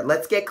coming year.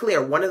 Let's get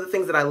clear. One of the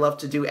things that I love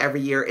to do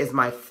every year is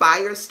my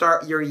Fire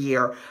Start Your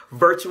Year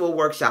virtual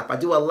workshop. I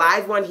do a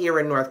live one here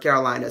in North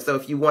Carolina. So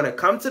if you want to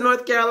come to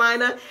North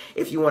Carolina,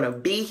 if you want to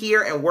be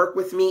here and work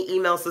with me,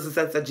 email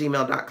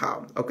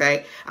sistersense@gmail.com.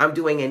 Okay, I'm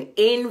doing an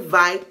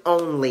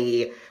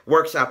invite-only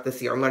workshop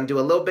this year. I'm going to do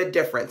a little bit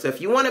different. So if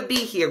you want to be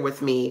here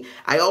with me,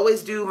 I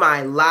always do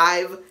my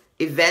live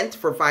event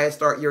for Fire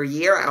Start Your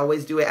Year. I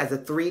always do it as a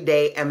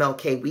 3-day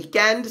MLK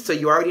weekend. So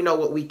you already know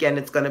what weekend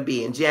it's going to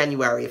be in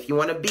January. If you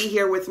want to be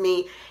here with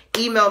me,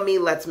 email me.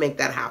 Let's make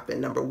that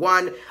happen. Number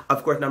one.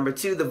 Of course, number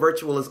two, the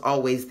virtual is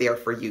always there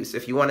for you. So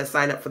if you want to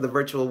sign up for the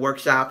virtual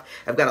workshop,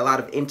 I've got a lot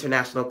of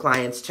international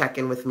clients check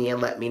in with me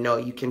and let me know.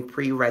 You can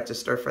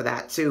pre-register for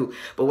that too.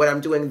 But what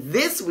I'm doing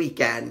this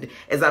weekend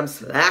is I'm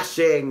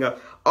slashing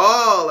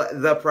all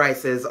the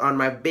prices on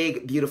my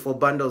big, beautiful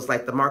bundles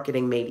like the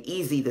Marketing Made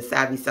Easy, the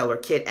Savvy Seller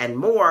Kit, and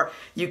more.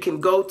 You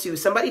can go to,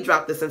 somebody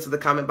drop this into the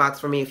comment box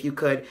for me if you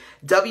could,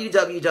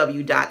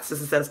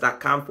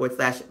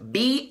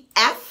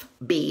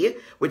 www.sistersense.com/BFB,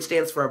 which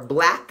stands for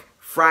Black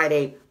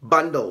Friday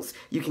Bundles.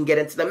 You can get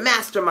into the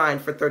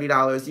Mastermind for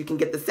 $30. You can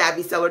get the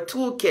Savvy Seller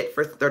Toolkit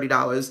for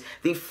 $30.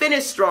 The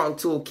Finish Strong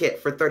Toolkit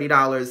for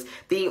 $30.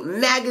 The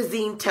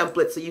magazine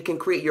template so you can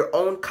create your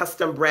own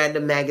custom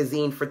branded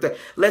magazine for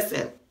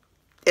Listen,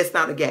 it's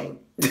not a game.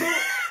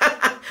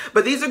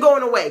 But these are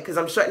going away because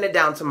I'm shutting it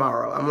down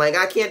tomorrow. I'm like,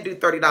 I can't do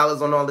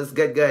 $30 on all this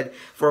good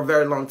for a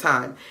very long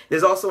time.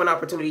 There's also an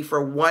opportunity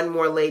for one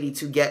more lady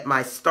to get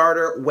my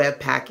starter web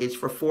package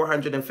for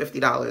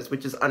 $450,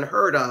 which is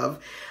unheard of.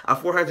 A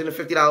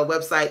 $450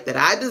 website that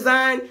I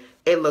designed.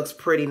 It looks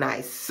pretty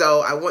nice.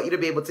 So I want you to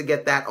be able to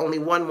get that. Only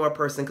one more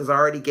person because I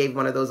already gave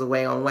one of those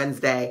away on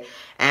Wednesday.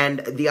 And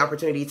the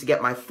opportunity to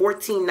get my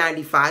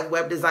 $14.95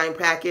 web design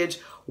package.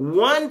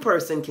 One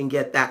person can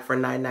get that for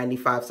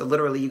 $9.95. So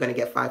literally you're going to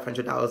get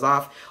 $500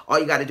 off. All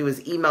you got to do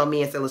is email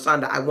me and say,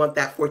 LaShanda, I want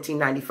that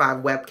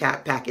 $14.95 web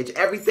cap package.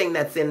 Everything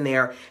that's in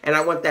there. And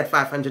I want that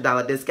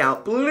 $500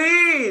 discount.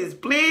 Please,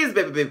 please,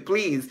 baby,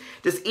 please.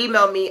 Just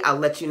email me. I'll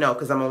let you know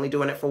because I'm only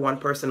doing it for one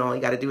person. All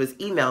you got to do is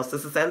email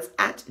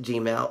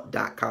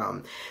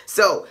sistersense@gmail.com.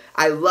 So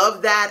I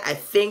love that. I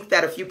think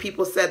that a few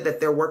people said that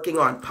they're working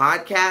on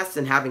podcasts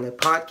and having a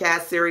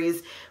podcast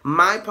series.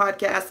 My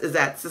podcast is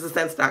at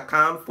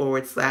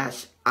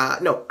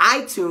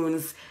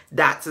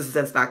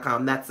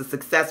iTunes.sistersense.com. That's the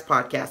Success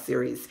Podcast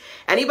series.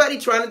 Anybody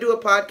trying to do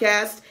a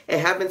podcast and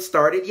haven't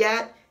started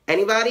yet?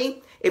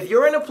 Anybody? If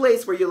you're in a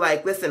place where you're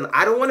like, listen,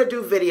 I don't want to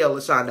do video,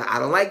 LaShanda. I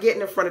don't like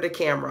getting in front of the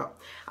camera.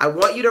 I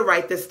want you to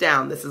write this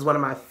down. This is one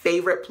of my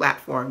favorite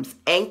platforms,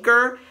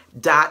 Anchor.fm,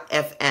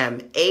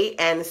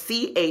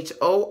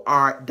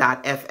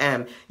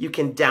 ANCHOR.fm. You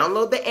can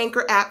download the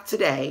Anchor app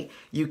today.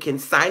 You can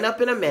sign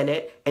up in a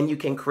minute and you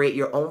can create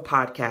your own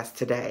podcast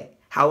today.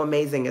 How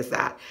amazing is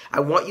that? I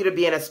want you to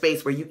be in a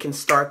space where you can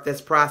start this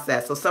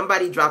process. So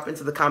somebody drop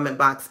into the comment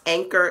box,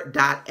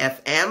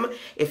 Anchor.fm.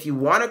 If you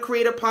want to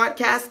create a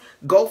podcast,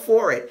 go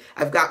for it.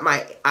 I've got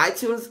my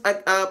iTunes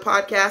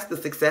podcast, the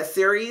Success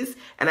Series,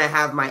 and I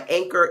have my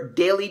Anchor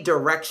Daily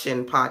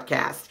Direction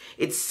podcast.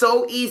 It's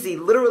so easy.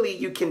 Literally,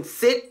 you can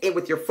sit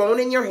with your phone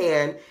in your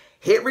hand,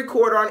 hit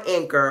record on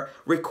Anchor,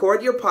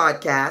 record your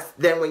podcast.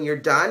 Then when you're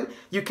done,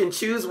 you can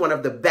choose one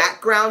of the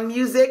background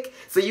music.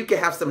 So you can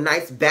have some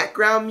nice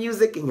background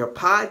music in your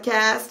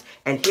podcast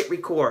and hit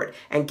record.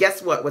 And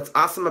guess what? What's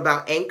awesome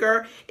about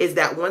Anchor is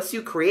that once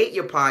you create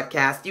your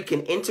podcast, you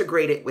can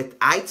integrate it with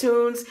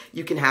iTunes.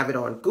 You can have it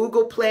on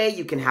Google Play.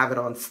 You can have it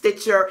on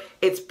Stitcher.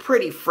 It's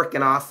pretty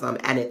freaking awesome.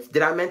 And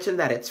did I mention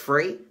that it's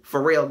free?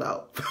 For real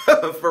though,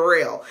 for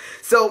real.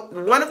 So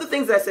one of the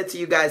things I said to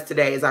you guys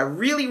today is I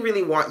really,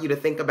 really want you to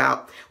think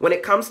about when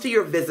it comes to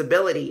your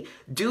visibility,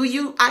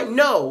 I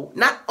know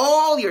not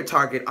all your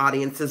target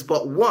audiences,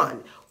 but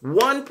one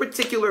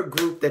particular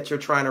group that you're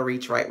trying to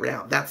reach right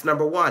now. That's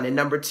number one. And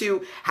number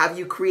two, have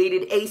you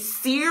created a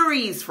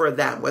series for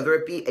them, whether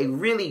it be a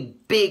really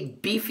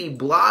big, beefy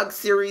blog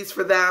series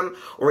for them,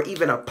 or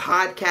even a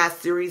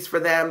podcast series for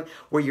them,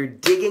 where you're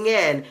digging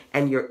in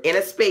and you're in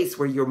a space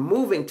where you're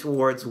moving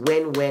towards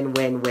win, win,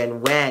 win,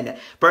 win, win.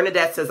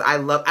 Bernadette says, I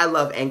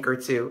love Anchor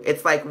too.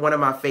 It's like one of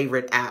my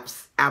favorite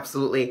apps.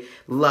 Absolutely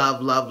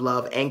love, love,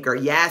 love Anchor.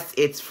 Yes,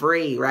 it's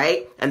free,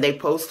 right? And they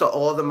post to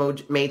all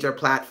the major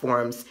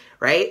platforms,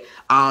 right?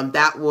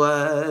 That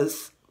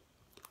was,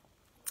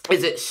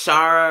 is it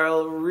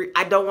Charl?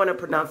 I don't want to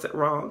pronounce it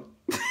wrong.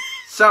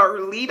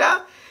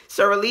 Charlita?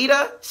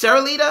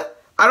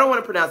 I don't want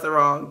to pronounce it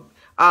wrong.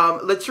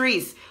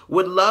 Latrice,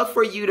 would love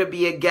for you to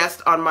be a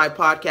guest on my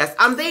podcast.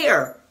 I'm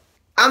there.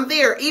 I'm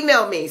there.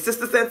 Email me,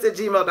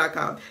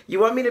 sistersense@gmail.com. You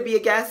want me to be a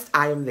guest?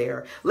 I am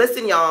there.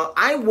 Listen, y'all,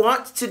 I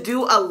want to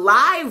do a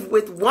live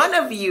with one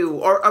of you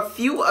or a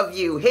few of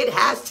you. Hit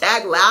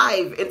hashtag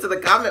live into the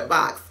comment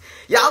box.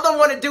 Y'all don't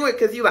want to do it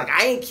because you're like,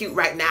 I ain't cute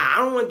right now. I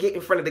don't want to get in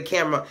front of the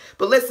camera.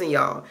 But listen,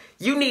 y'all,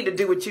 you need to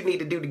do what you need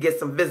to do to get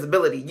some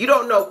visibility. You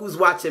don't know who's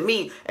watching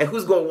me and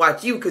who's going to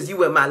watch you because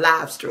you in my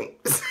live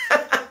streams.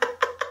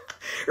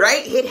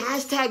 Right? Hit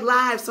hashtag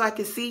live so I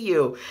can see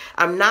you.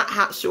 I'm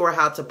not sure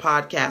how to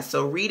podcast,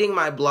 so reading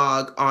my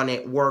blog on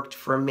it worked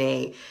for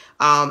me.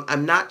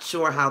 I'm not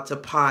sure how to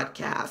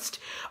podcast.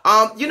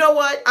 You know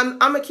what? I'm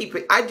going to keep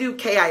it. I do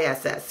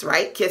KISS,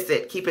 right? Kiss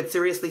it. Keep it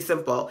seriously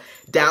simple.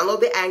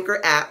 Download the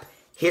Anchor app,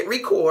 hit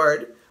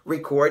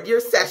record your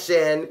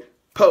session,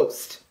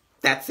 post.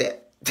 That's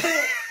it.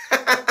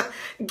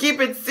 Keep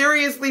it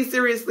seriously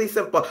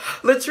simple.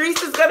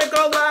 Latrice is going to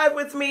go live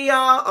with me,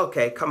 y'all.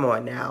 Okay, come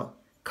on now.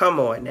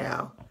 Come on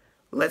now.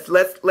 Let's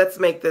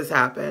make this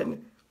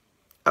happen.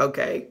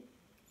 Okay.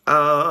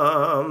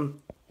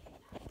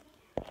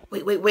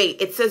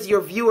 Wait. It says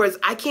your viewers.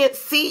 I can't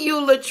see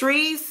you,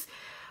 Latrice.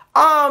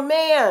 Oh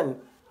man.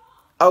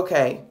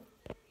 Okay.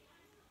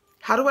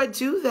 How do I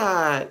do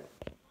that?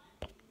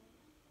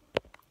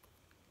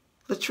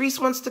 Latrice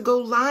wants to go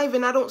live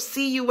and I don't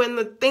see you in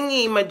the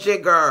thingy,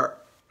 majigger.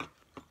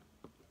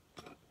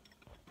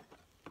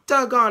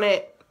 Doggone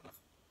it.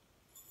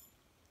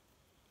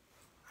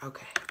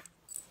 Okay.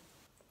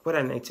 What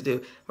I need to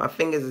do? My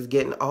fingers is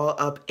getting all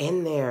up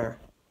in there.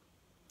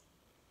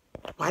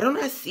 Why don't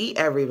I see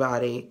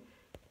everybody?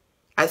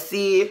 I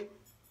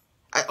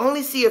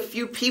only see a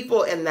few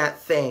people in that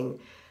thing.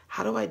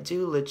 How do I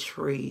do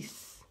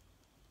Latrice?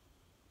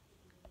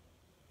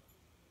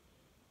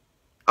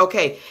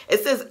 Okay,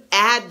 it says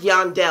add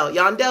Yondell.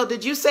 Yondell,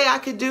 did you say I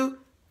could do?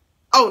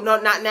 Oh, no,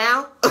 not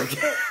now?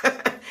 Okay.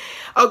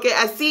 Okay,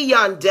 I see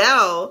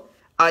Yondell.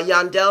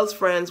 Yondell's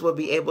friends will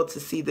be able to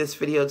see this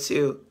video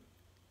too.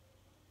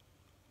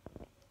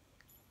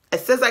 It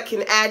says I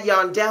can add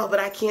Yondell, but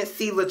I can't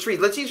see Latrice.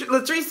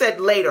 Latrice said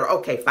later.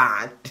 Okay,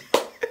 fine.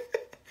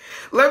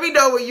 Let me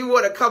know when you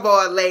want to come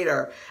on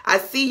later. I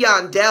see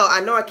Yondell. I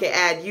know I can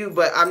add you,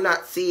 but I'm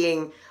not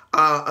seeing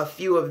a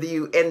few of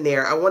you in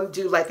there. I want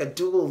to do like a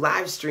dual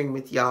live stream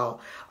with y'all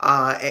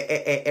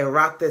and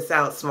rock this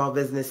out, Small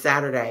Business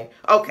Saturday.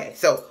 Okay,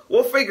 so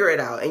we'll figure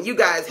it out. And you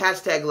guys,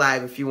 hashtag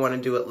live if you want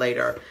to do it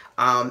later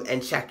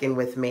and check in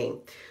with me.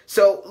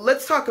 So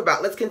let's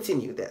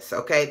continue this,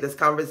 okay? This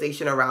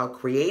conversation around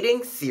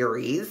creating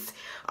series.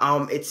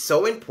 It's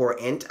so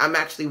important. I'm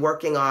actually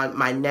working on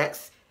my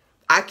next,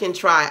 I can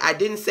try. I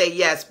didn't say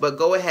yes, but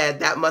go ahead.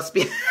 That must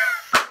be...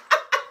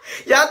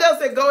 Y'all don't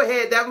say go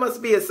ahead. That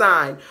must be a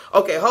sign.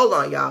 Okay, hold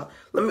on, y'all.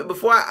 Let me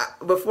before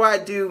I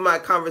do my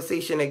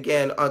conversation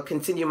again,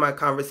 continue my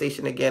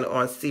conversation again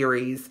on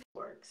series.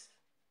 Works.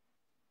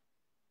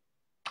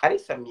 I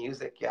need some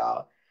music,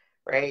 y'all.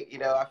 Right? You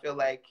know, I feel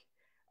like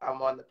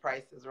I'm on The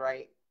Price is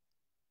Right.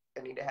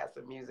 I need to have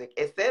some music.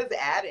 It says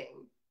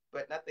adding,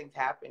 but nothing's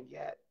happened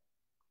yet.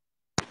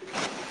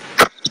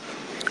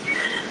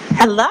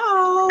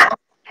 Hello.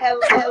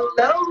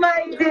 Hello,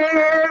 my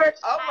dear.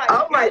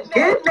 Oh my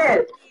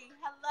goodness.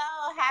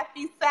 Hello.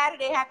 Happy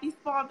Saturday. Happy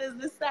Small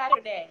Business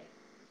Saturday.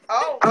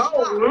 Oh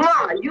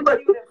my. You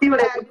look cute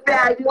and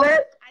fabulous.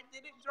 I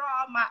didn't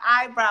draw my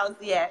eyebrows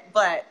yet,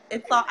 but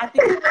it's all, I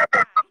think it's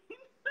fine.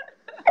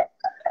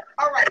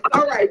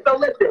 All right. So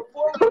listen,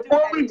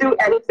 before we do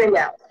anything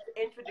else,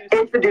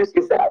 introduce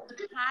yourself.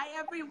 Hi,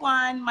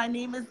 everyone. My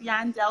name is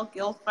Yandel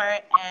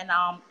Guilford, and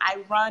I'm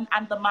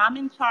the mom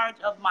in charge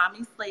of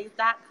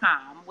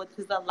mommyslays.com, which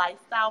is a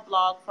lifestyle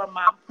blog for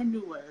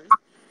mompreneurs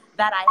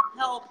that I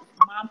help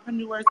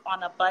mompreneurs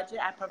on a budget.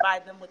 I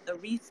provide them with the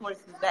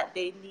resources that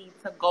they need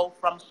to go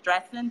from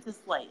stressing to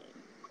slaying.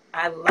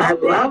 I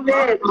love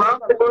it.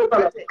 Mompreneurs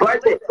on a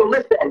budget. So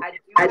listen,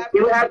 I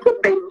do have the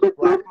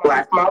Facebook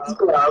Black Moms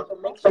Club,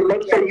 so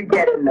make sure you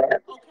get in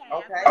there.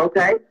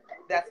 Okay?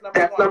 That's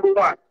number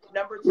one.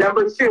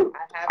 Number two,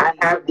 I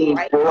have the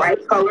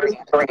Bright Colors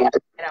brand,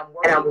 and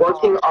I'm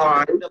working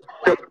on the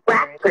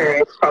Black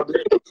Parents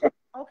publication.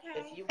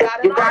 Okay. If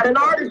you got an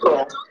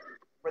article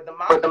for the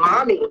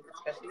mommy,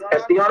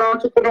 especially on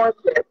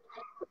entrepreneurship,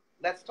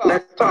 let's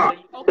talk.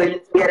 So you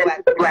can get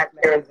into the Black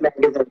Parents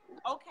magazine.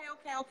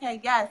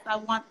 Okay. Yes, I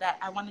want that.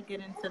 I want to get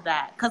into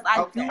that because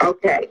I do.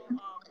 Okay.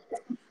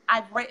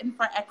 I've written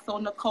for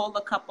Exo Nicole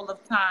a couple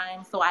of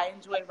times, so I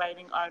enjoy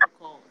writing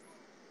articles.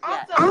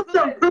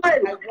 Awesome, good.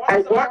 I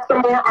want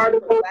some more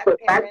articles for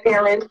Black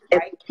Parents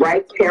and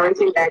Right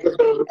Parenting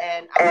Magazine,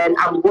 and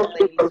I'm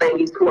looking for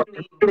ladies who are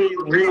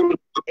really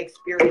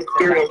experienced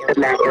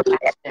in that area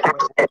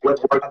and with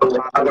working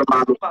with other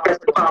moms,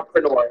 especially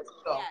entrepreneurs.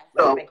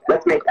 So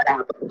let's make that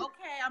happen.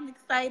 Okay, I'm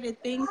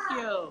excited. Thank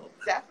you.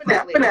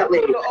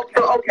 Definitely.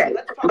 So okay,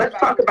 let's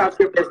talk about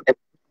your business.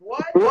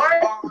 What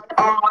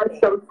are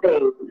some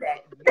things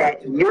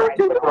that you're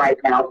doing right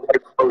now for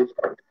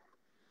exposure?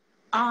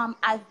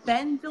 I've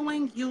been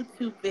doing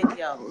YouTube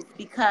videos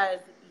because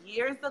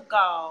years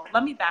ago,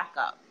 let me back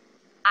up.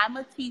 I'm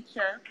a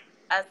teacher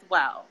as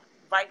well.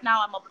 Right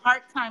now, I'm a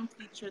part-time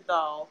teacher,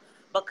 though,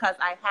 because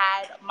I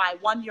had my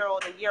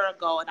 1-year-old a year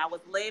ago, and I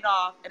was laid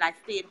off, and I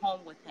stayed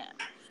home with him.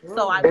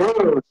 So I just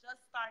started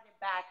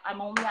back.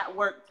 I'm only at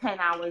work 10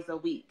 hours a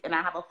week, and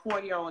I have a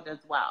 4-year-old as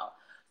well.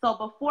 So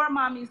before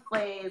Mommy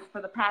Slays,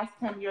 for the past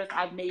 10 years,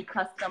 I've made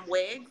custom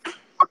wigs,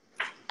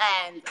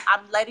 and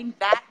I'm letting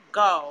that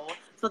go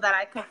so that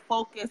I can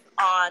focus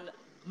on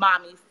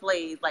Mommy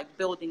Slays, like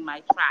building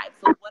my tribe.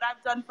 So what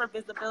I've done for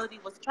visibility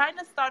was trying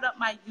to start up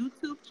my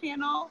YouTube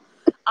channel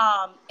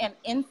and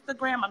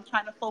Instagram. I'm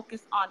trying to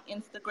focus on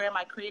Instagram.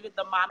 I created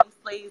the Mommy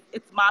Slays.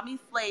 It's Mommy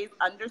Slays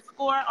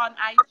 _ on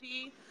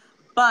IG,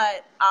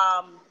 but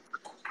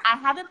I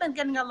haven't been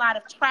getting a lot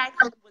of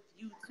traction with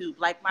YouTube.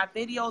 Like my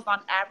videos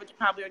on average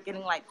probably are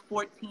getting like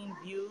 14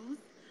 views.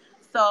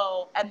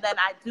 So, and then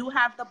I do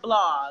have the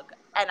blog,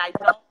 and I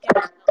don't get a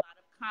lot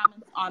of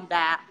comments on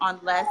that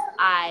unless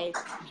I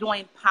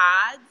join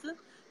pods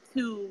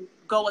to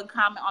go and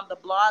comment on the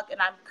blog.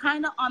 And I'm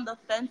kind of on the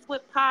fence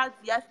with pods.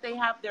 Yes, they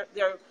have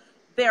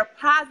they're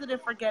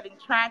positive for getting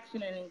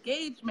traction and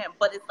engagement,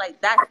 but it's like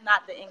that's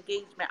not the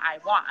engagement I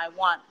want. I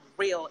want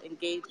real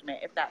engagement,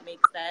 if that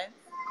makes sense.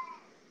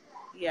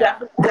 Yeah.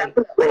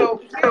 Definitely.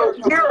 So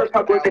here are a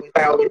couple of things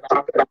I always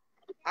talk about.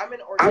 I'm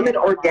an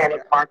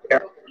organic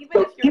marketer.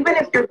 So even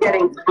if you're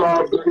getting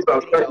small views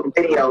on certain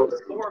videos,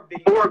 more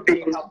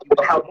videos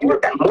will help you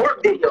with that. More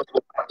videos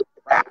will help you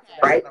with that,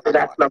 right? So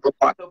that's number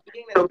one.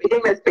 So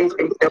being in a space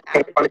where you say,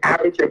 okay, on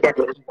average you're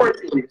getting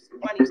 14 views,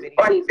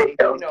 20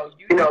 videos.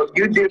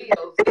 You do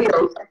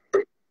videos,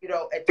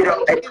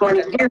 at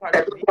 20 views,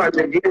 that's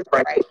 200 views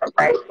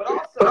right?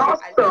 But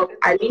also,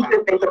 I need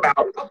to think about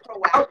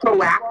how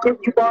proactive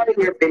you are in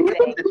your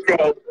videos to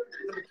say,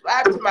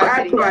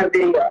 subscribe to my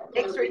video.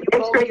 Make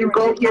sure you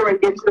go here and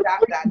get your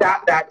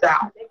dot.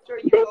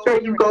 Make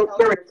sure you go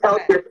here and tell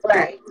your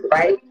friends,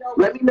 right?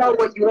 Let me know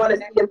what you want to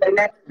see in the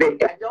next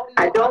video.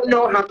 I don't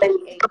know how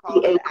many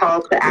CA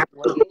calls to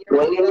action you're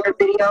doing in your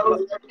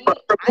videos, but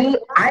for me,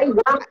 I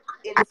work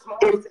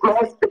in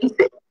small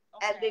spaces.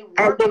 And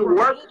they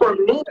work for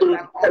me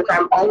because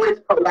I'm always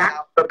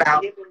proactive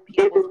about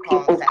giving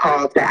people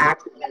call to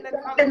action.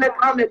 In the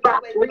comment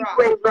box,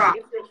 replay drop.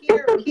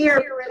 If you're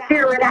here,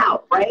 hear it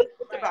out, right?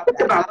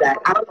 Think about that.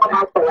 I don't know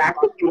how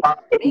proactive you are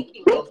in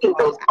making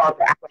those calls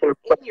to action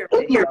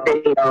in your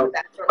video,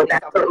 but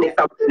that's certainly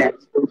something that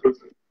you can do.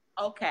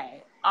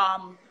 Okay.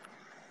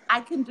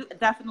 I can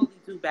definitely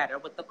do better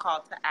with the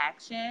call to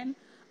action.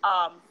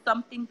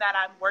 Something that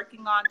I'm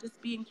working on, just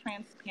being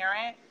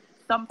transparent.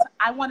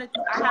 I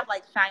have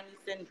like shiny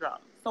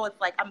syndrome. So it's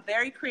like I'm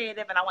very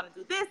creative and I want to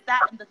do this,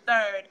 that, and the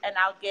third, and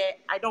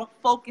I don't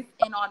focus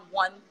in on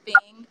one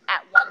thing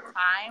at one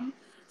time.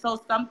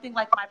 So something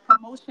like my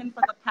promotion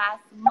for the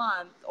past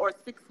month or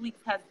 6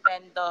 weeks has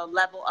been the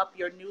Level Up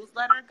Your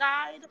Newsletter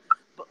guide,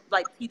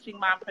 like teaching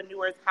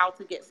mompreneurs how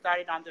to get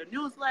started on their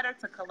newsletter,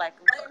 to collect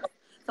lists.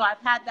 So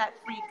I've had that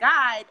free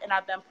guide and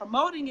I've been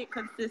promoting it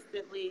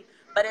consistently,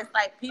 but it's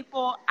like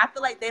people, I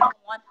feel like they don't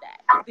want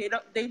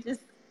that. They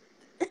just,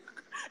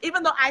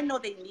 even though I know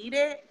they need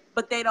it,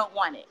 but they don't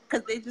want it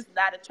because they just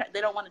not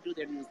they don't want to do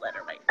their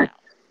newsletter right now,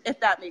 if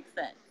that makes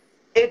sense.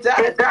 It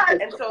does.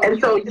 And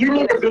so you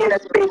need to be in a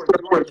space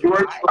where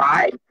your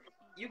tribe,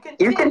 you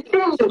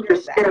continue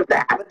to share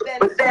that,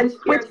 but then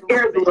switch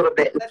gears a little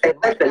bit and say,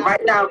 listen,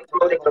 right now I'm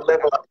promoting the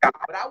level of God,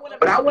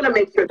 but I want to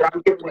make sure that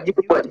I'm giving you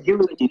what you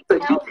need. So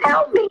you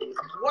tell me,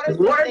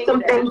 what are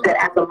some things that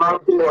as a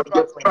mompreneur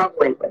you're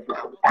struggling with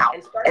now?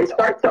 And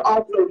start to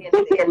also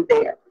dig in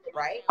there,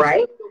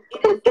 right?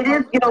 It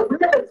is, we're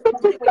in a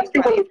space,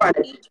 especially when you're trying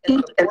to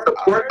teach and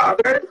support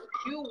others,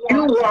 you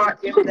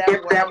want to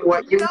give them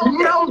what you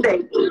know they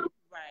need.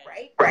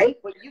 Right?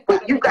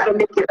 But you got to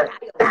make it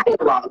a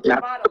dialogue,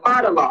 not a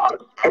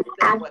monologue, and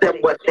ask them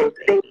what they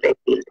think they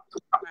need.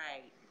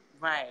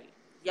 Right.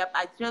 Yep,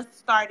 I just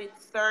started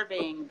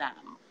surveying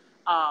them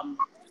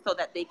so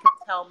that they could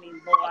tell me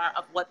more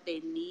of what they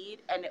need,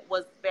 and it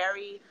was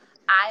very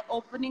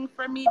eye-opening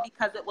for me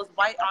because it was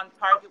right on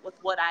target with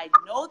what I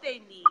know they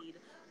need,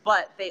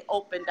 but they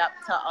opened up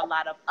to a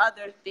lot of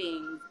other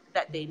things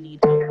that they need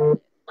help with,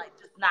 like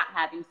just not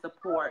having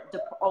support,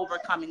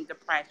 overcoming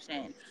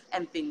depression,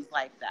 and things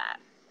like that.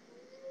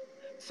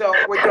 So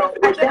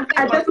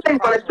I definitely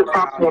wanted to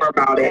talk more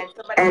about it.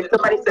 And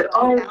somebody said,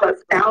 oh,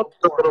 the sound is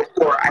a little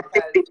poor. I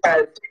think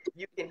because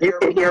you can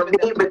hear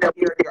me, but then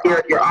you can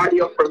hear your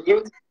audio from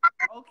you.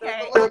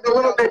 Okay. So it's a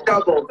little bit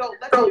double.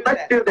 So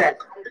let's do that.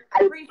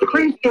 I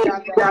appreciate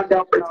you down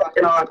there for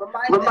taking on.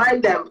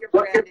 Remind them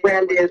what your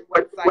brand is,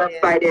 what the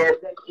website is.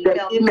 Then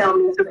email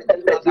me to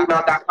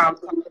gmail.com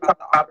so we can talk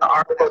about the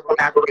article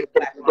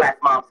collaboration at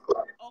Black Moms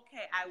Club.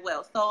 Okay, I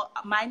will. So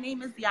my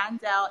name is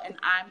Yandel, and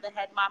I'm the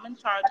head mom in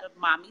charge of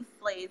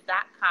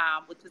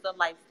mommyslays.com, which is a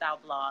lifestyle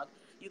blog.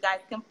 You guys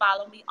can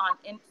follow me on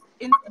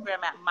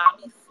Instagram at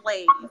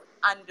mommyslays_.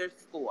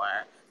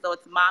 So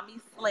it's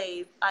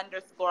mommyslays_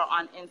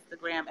 on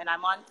Instagram, and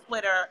I'm on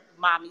Twitter,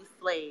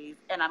 mommyslays,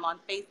 and I'm on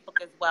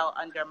Facebook as well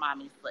under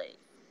mommyslays.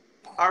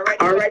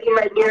 Alrighty,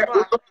 my dear.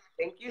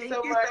 Thank you Thank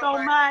so you much.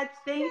 so much.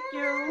 Thank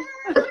you.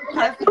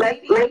 Yes,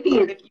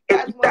 ladies,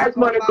 if you guys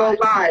want to go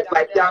live,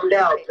 like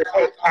Yandel, just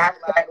hit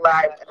hashtag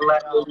live and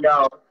let me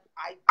know.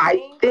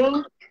 I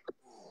think,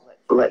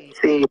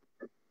 let's see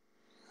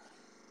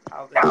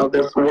how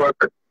this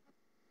works.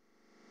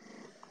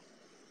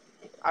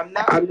 I'm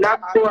not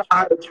sure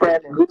how to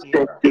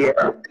transition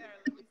here.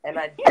 And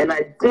I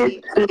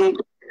did see,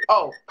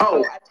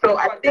 so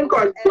I think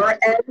on your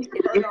end,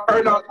 if you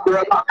turn off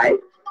your live,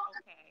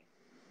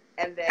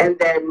 Okay. and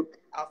then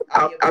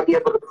I'll be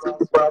able to see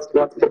who else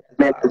wants to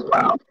submit as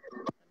well. Let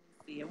me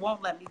see. It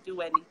won't let me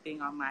do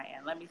anything on my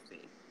end. Let me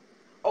see.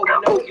 Oh,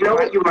 you know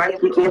what you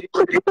might be able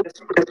to do?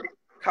 Just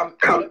come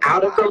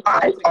out of the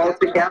live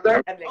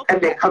altogether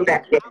and then come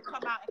back in. I'll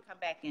come out and come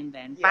back in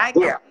then. Yeah. Bye,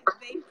 guys.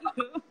 Thank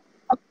you.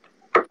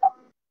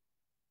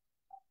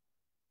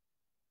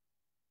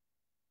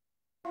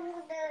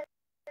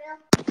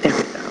 There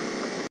we go.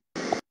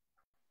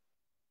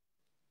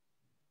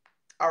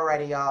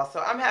 Alrighty, y'all. So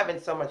I'm having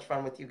so much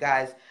fun with you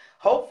guys.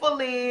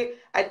 Hopefully,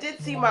 I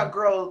did see my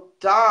girl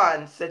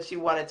Dawn said she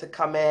wanted to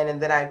come in,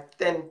 and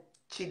then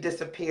she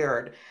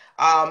disappeared.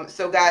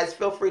 So guys,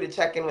 feel free to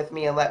check in with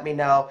me and let me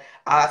know.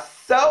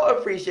 So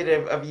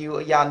appreciative of you,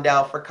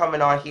 Yandel, for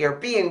coming on here,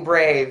 being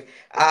brave,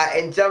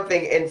 and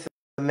jumping into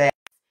the mix.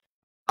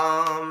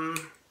 I'm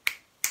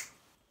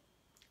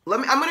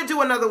going to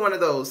do another one of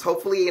those,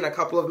 hopefully in a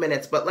couple of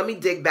minutes, but let me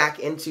dig back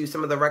into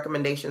some of the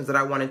recommendations that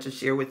I wanted to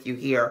share with you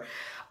here.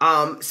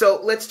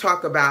 So let's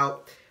talk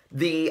about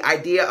the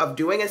idea of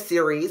doing a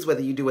series,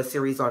 whether you do a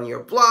series on your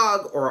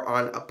blog or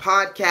on a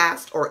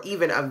podcast or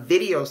even a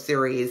video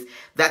series.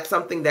 That's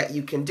something that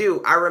you can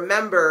do. I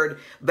remembered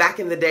back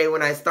in the day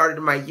when I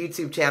started my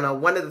YouTube channel,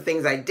 one of the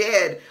things I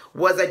did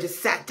was I just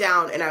sat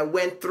down and I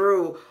went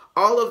through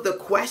all of the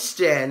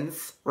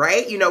questions,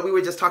 right? You know, we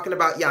were just talking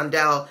about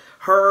Yandel,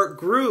 her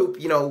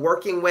group, you know,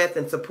 working with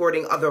and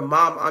supporting other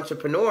mom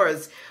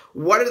entrepreneurs.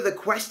 What are the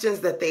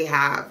questions that they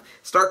have?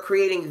 Start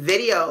creating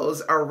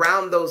videos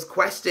around those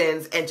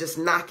questions and just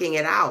knocking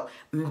it out.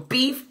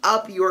 Beef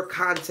up your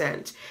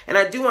content. And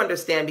I do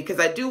understand, because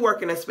I do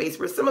work in a space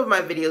where some of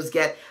my videos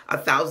get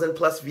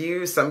 1,000+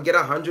 views, some get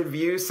 100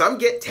 views, some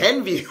get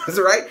 10 views,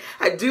 right?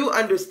 I do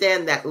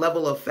understand that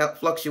level of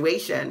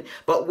fluctuation,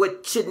 but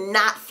what should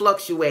not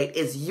fluctuate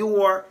is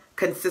your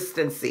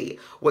consistency.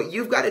 What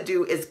you've got to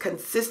do is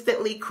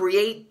consistently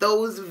create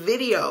those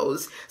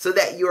videos so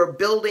that you're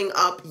building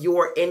up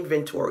your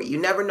inventory. You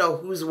never know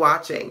who's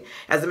watching.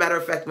 As a matter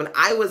of fact, when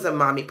I was a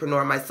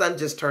mommypreneur, my son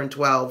just turned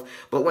 12,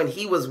 but when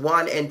he was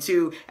 1 and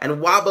 2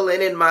 and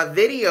wobbling in my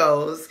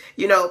videos,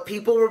 you know,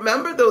 people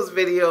remember those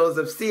videos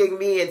of seeing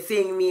me and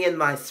seeing me in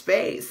my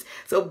space.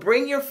 So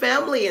bring your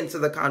family into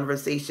the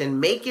conversation.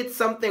 Make it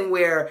something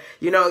where,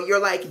 you know,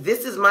 you're like,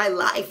 this is my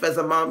life as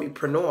a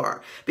mommypreneur.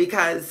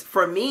 Because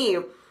for me,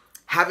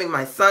 having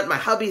my son, my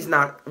hubby's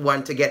not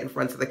one to get in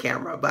front of the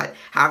camera, but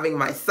having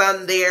my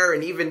son there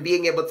and even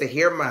being able to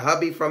hear my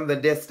hubby from the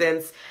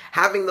distance,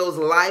 having those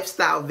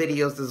lifestyle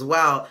videos as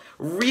well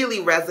really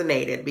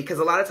resonated, because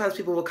a lot of times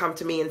people will come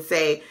to me and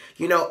say,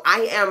 you know,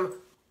 I am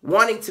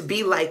wanting to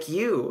be like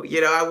you. You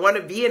know, I want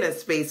to be in a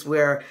space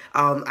where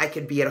I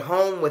could be at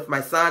home with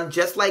my son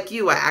just like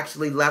you. I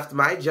actually left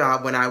my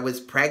job when I was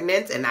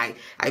pregnant and I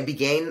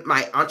began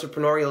my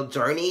entrepreneurial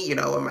journey, you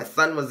know, when my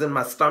son was in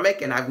my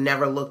stomach, and I've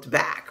never looked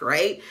back,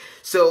 right?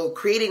 So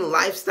creating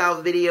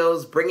lifestyle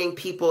videos, bringing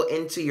people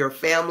into your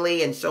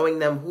family and showing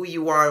them who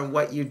you are and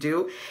what you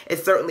do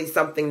is certainly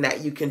something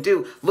that you can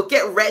do. Look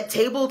at Red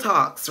Table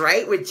Talks,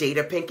 right? With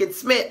Jada Pinkett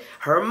Smith,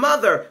 her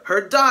mother, her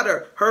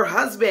daughter, her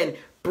husband,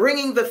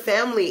 bringing the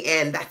family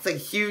in. That's a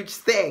huge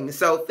thing.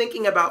 So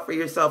thinking about for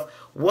yourself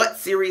what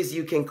series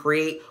you can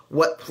create,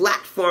 what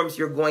platforms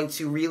you're going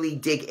to really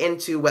dig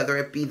into, whether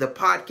it be the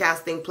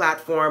podcasting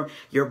platform,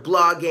 your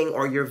blogging,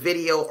 or your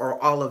video,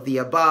 or all of the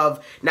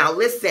above. Now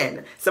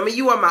listen, some of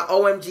you are my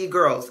OMG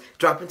girls.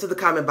 Drop into the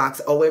comment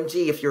box,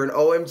 OMG, if you're an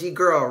OMG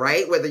girl,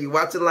 right? Whether you're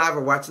watching live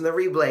or watching the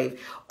replay.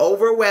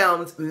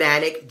 Overwhelmed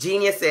manic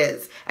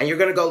geniuses. And you're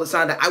going to go,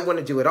 LaShanda, I want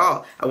to do it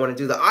all. I want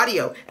to do the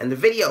audio and the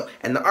video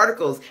and the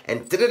articles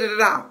and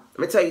da-da-da-da-da.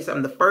 Let me tell you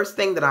something. The first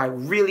thing that I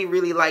really,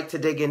 really like to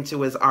dig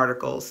into is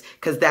articles,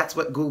 because that's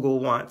what Google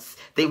wants.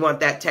 They want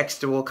that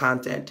textual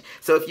content.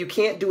 So if you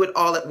can't do it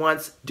all at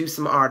once, do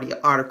some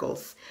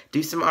articles.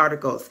 Do some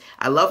articles.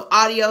 I love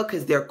audio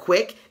because they're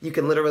quick. You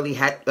can literally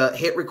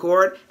hit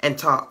record and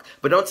talk.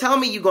 But don't tell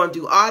me you're going to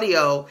do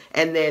audio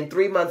and then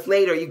 3 months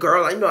later, you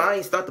girl, I know I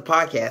ain't start the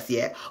podcast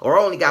yet. Or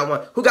I only got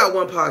one. Who got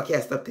one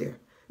podcast up there?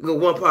 You got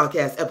one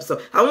podcast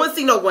episode. I want to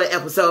see no one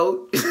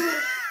episode.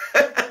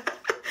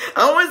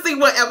 I want to see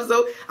what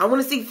episode. I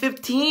want to see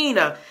 15.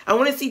 I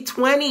want to see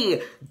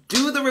 20.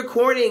 Do the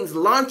recordings.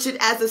 Launch it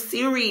as a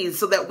series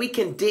so that we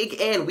can dig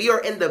in. We are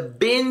in the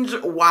binge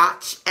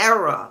watch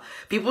era.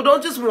 People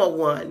don't just want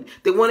one.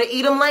 They want to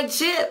eat them like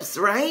chips,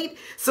 right?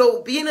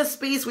 So be in a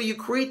space where you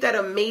create that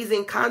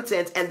amazing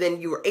content and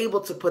then you're able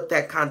to put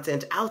that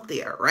content out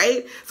there,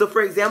 right? So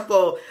for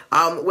example,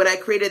 when I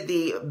created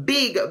the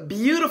big,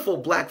 beautiful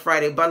Black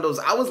Friday bundles,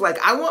 I was like,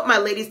 I want my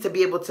ladies to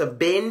be able to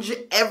binge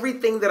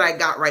everything that I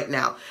got right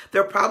now.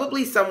 There are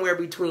probably somewhere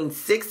between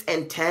 6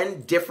 and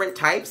 10 different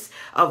types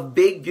of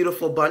big,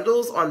 beautiful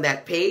bundles on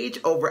that page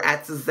over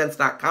at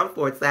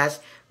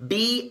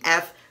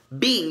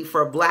SusanSense.com/BFB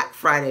for Black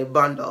Friday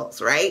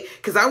bundles, right?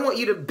 Because I want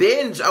you to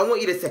binge. I want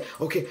you to say,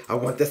 okay, I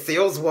want the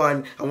sales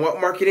one. I want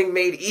marketing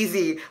made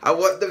easy. I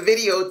want the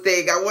video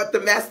thing. I want the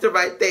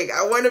mastermind thing.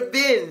 I want to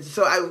binge.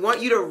 So I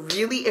want you to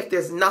really, if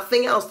there's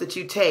nothing else that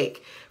you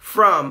take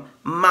from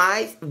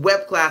my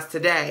web class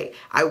today,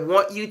 I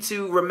want you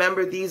to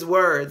remember these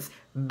words: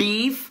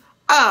 beef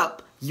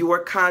up your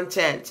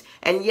content.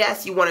 And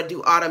yes, you want to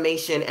do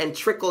automation and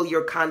trickle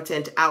your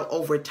content out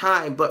over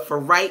time. But for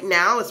right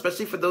now,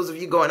 especially for those of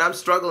you going, I'm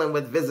struggling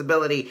with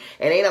visibility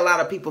and ain't a lot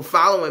of people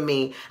following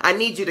me, I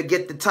need you to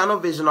get the tunnel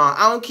vision on.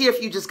 I don't care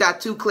if you just got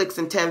 2 clicks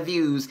and 10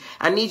 views.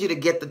 I need you to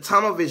get the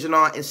tunnel vision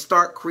on and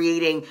start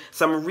creating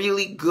some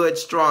really good,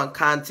 strong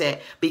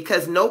content,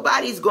 because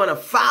nobody's going to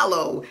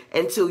follow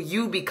until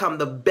you become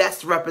the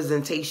best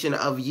representation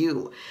of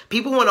you.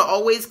 People want to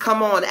always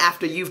come on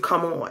after you've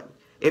come on,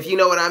 if you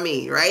know what I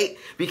mean, right?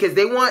 Because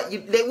they want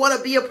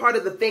to be a part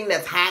of the thing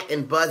that's hot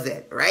and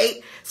buzzing,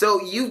 right? So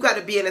you've got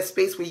to be in a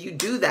space where you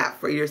do that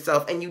for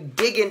yourself and you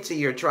dig into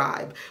your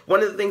tribe.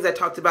 One of the things I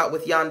talked about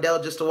with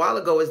Yandel just a while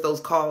ago is those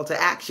call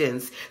to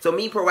actions. So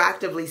me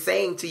proactively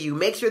saying to you,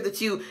 make sure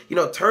that you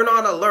turn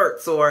on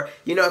alerts, or,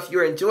 if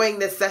you're enjoying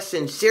this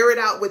session, share it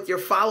out with your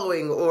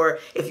following, or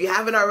if you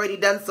haven't already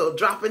done so,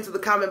 drop into the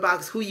comment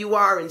box who you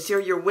are and share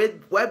your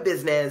web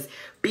business.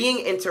 Being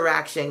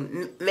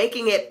interaction,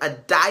 making it a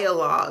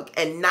dialogue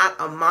and not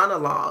a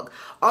monologue.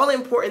 All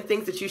important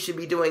things that you should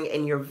be doing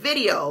in your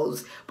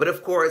videos, but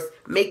of course,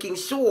 making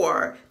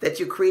sure that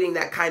you're creating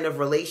that kind of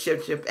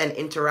relationship and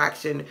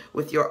interaction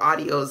with your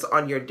audios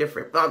on your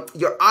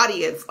your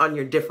audience on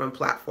your different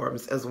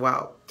platforms as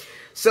well.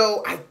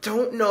 So I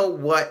don't know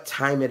what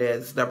time it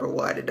is, number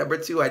one. And number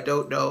two, I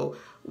don't know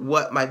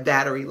what my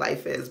battery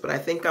life is, but I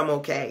think I'm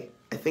okay.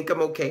 I think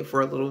I'm okay for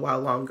a little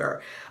while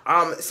longer.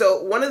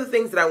 So one of the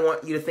things that I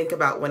want you to think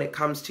about when it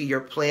comes to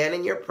your plan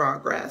and your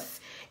progress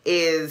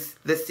is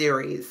the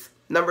series.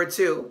 Number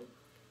two,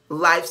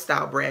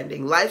 lifestyle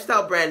branding.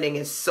 Lifestyle branding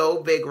is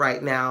so big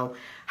right now.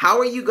 How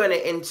are you going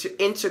to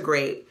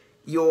integrate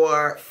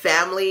your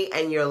family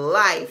and your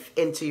life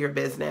into your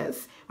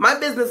business? My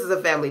business is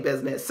a family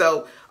business.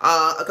 So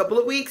a couple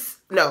of weeks,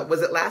 no,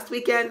 was it last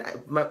weekend?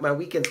 My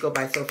weekends go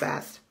by so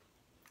fast.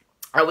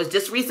 I was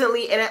just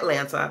recently in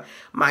Atlanta.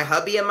 My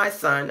hubby and my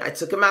son, I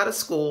took him out of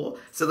school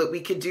so that we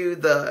could do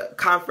the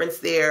conference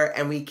there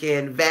and we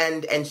can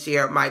vend and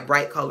share my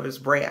Bright Colors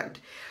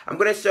brand. I'm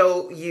going to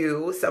show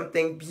you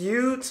something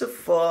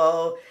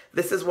beautiful.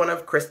 This is one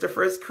of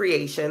Christopher's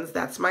creations.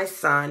 That's my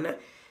son.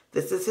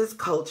 This is his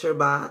culture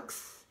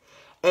box.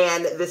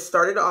 And this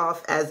started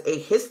off as a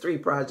history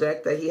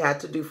project that he had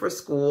to do for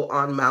school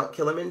on Mount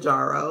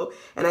Kilimanjaro.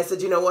 And I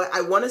said, you know what?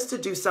 I want us to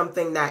do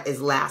something that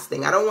is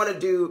lasting. I don't want to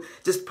do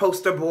just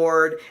poster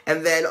board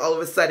and then all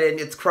of a sudden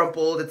it's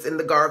crumpled, it's in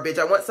the garbage.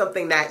 I want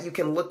something that you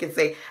can look and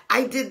say,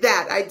 I did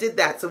that, I did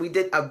that. So we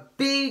did a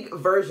big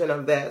version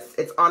of this.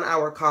 It's on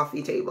our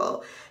coffee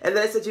table. And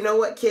then I said, you know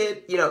what,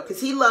 kid?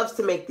 Because he loves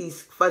to make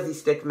these fuzzy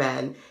stick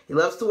men. He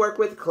loves to work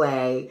with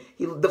clay.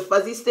 The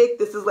fuzzy stick,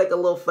 this is like a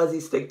little fuzzy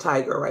stick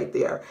tiger right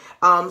there.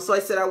 So I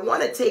said, I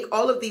want to take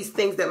all of these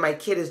things that my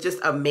kid is just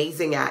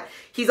amazing at.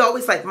 He's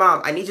always like,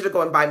 Mom, I need you to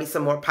go and buy me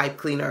some more pipe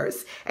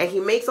cleaners. And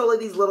he makes all of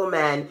these little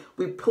men.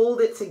 We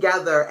pulled it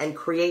together and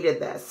created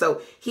this.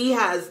 So he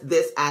has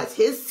this as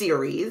his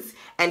series,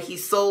 and he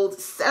sold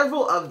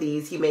several of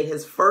these. He made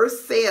his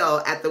first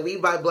sale at the We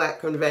Buy Black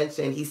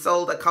convention. He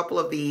sold a couple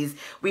of these.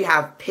 We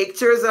have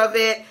pictures of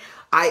it.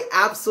 I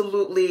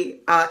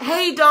absolutely,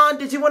 hey Dawn,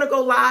 did you want to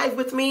go live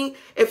with me?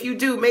 If you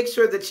do, make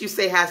sure that you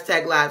say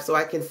 #live so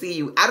I can see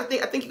you. I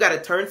think you got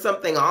to turn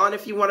something on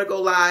if you want to go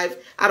live.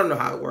 I don't know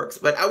how it works,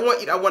 but I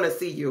want to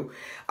see you.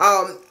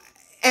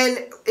 And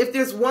if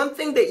there's one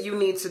thing that you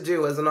need to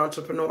do as an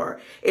entrepreneur,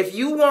 if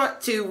you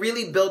want to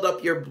really build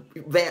up your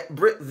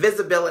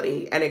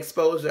visibility and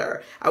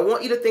exposure, I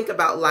want you to think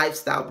about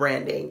lifestyle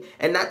branding,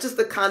 and not just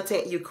the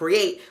content you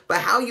create,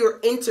 but how you're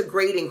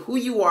integrating who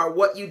you are,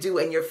 what you do,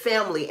 and your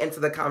family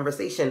into the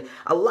conversation.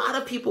 A lot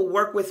of people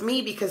work with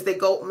me because they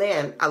go,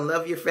 man, I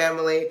love your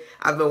family.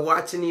 I've been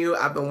watching you.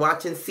 I've been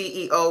watching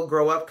CEO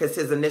grow up, because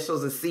his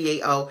initials is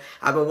CAO.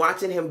 I've been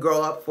watching him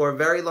grow up for a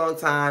very long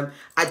time.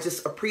 I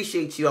just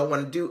appreciate you. I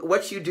want to do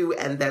what you do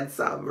and then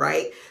some,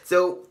 right?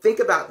 So think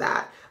about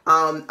that.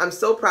 I'm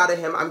so proud of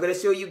him. I'm going to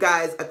show you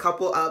guys a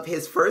couple of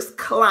his first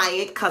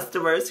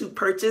customers who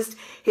purchased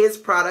his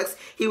products.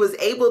 He was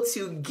able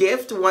to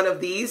gift one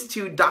of these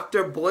to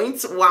Dr.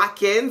 Boyce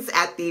Watkins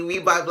at the We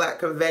Buy Black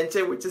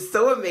convention, which is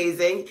so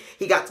amazing.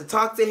 He got to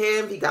talk to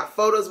him. He got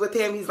photos with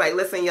him. He's like,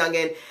 listen,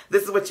 youngin,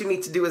 this is what you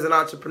need to do as an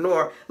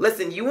entrepreneur.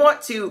 Listen, you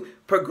want to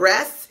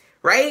progress,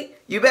 right?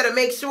 You better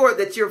make sure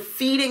that you're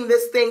feeding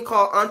this thing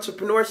called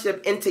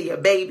entrepreneurship into your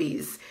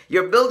babies.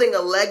 You're building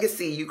a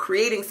legacy. You're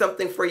creating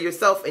something for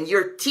yourself, and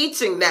you're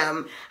teaching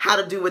them how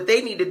to do what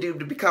they need to do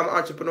to become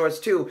entrepreneurs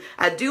too.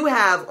 I do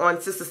have on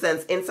Sister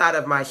Sense inside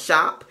of my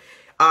shop,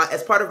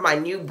 as part of my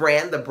new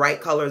brand, the Bright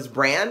Colors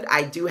brand,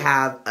 I do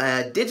have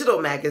a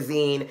digital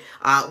magazine.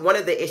 One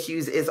of the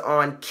issues is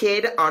on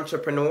kid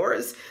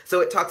entrepreneurs.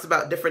 So it talks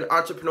about different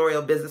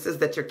entrepreneurial businesses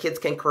that your kids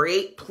can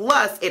create.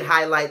 Plus, it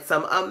highlights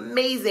some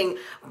amazing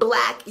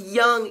Black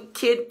young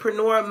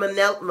kidpreneur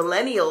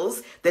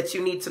millennials that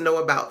you need to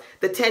know about.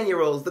 The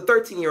 10-year-olds, the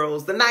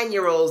 13-year-olds, the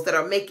 9-year-olds that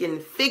are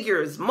making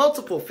figures,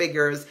 multiple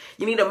figures.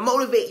 You need to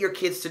motivate your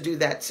kids to do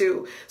that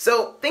too.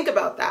 So think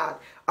about that.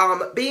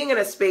 Being in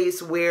a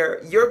space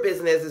where your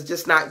business is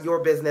just not your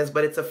business,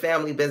 but it's a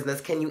family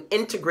business, can you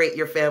integrate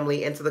your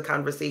family into the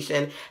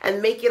conversation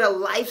and make it a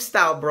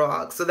lifestyle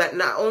blog so that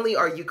not only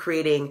are you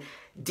creating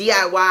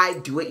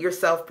DIY,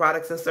 do-it-yourself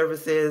products and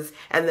services,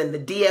 and then the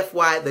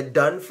DFY, the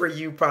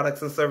done-for-you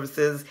products and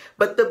services,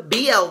 but the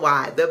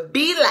BLY, the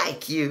be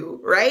like you,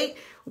 right?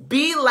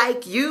 Be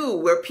like you,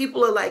 where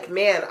people are like,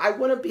 man, I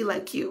want to be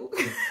like you.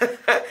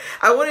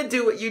 I want to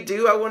do what you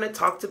do. I want to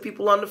talk to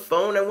people on the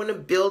phone. I want to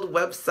build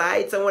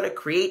websites. I want to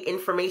create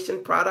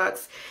information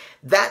products.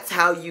 That's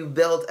how you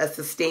build a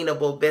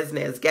sustainable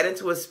business. Get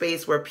into a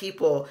space where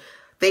people,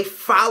 they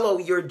follow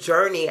your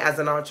journey as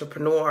an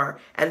entrepreneur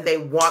and they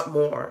want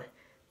more.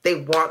 They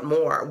want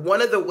more.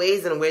 One of the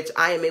ways in which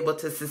I am able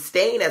to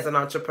sustain as an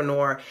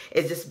entrepreneur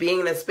is just being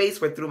in a space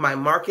where through my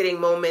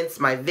marketing moments,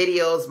 my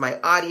videos, my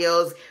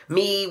audios,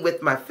 me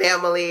with my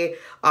family,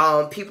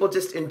 people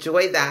just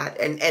enjoy that.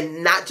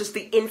 And not just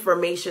the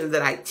information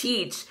that I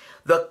teach,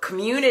 the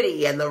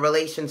community and the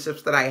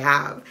relationships that I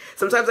have.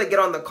 Sometimes I get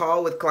on the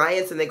call with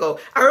clients and they go,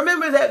 I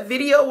remember that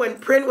video when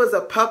Prin was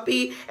a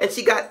puppy and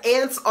she got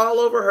ants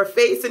all over her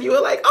face and you were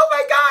like, oh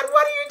my God,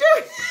 what are you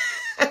doing?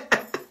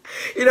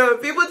 You know,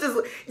 people just,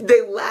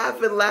 they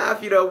laugh and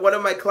laugh. You know, one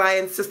of my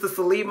clients, Sister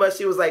Salima,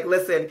 she was like,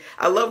 listen,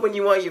 I love when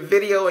you on your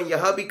video and your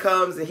hubby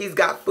comes and he's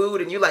got food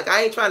and you're like,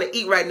 I ain't trying to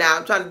eat right now.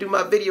 I'm trying to do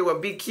my video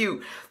and be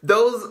cute.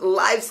 Those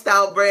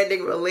lifestyle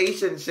branding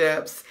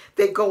relationships,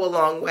 they go a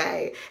long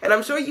way. And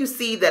I'm sure you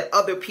see that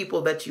other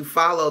people that you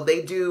follow,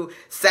 they do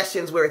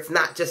sessions where it's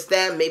not just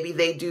them. Maybe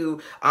they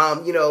do,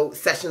 you know,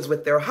 sessions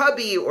with their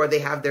hubby or they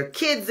have their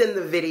kids in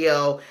the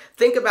video.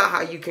 Think about how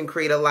you can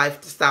create a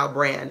lifestyle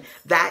brand.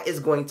 That is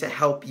going to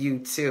help you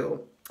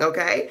too.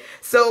 Okay,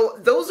 so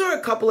those are a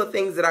couple of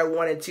things that I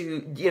wanted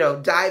to, you know,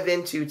 dive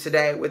into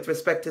today with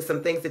respect to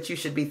some things that you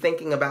should be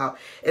thinking about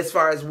as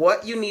far as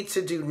what you need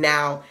to do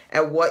now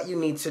and what you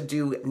need to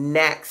do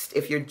next.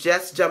 If you're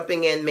just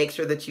jumping in, make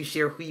sure that you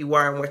share who you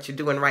are and what you're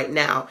doing right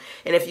now.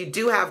 And if you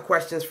do have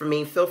questions for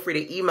me, feel free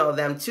to email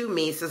them to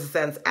me,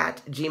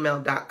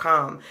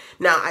 sistersense@gmail.com.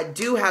 Now, I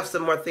do have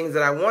some more things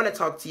that I want to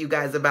talk to you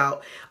guys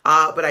about,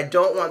 but I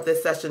don't want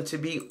this session to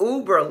be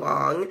uber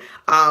long.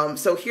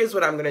 So here's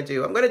what I'm going to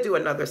do. I'm going to do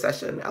another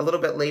session a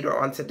little bit later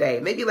on today,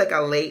 maybe like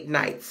a late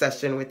night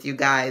session with you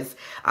guys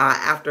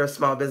after a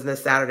Small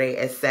Business Saturday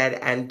is said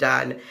and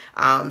done.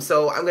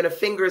 So I'm going to,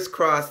 fingers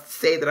crossed,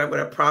 say that I'm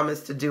going to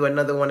promise to do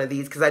another one of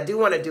these because I do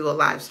want to do a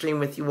live stream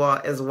with you all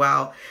as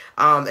well,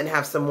 and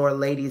have some more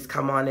ladies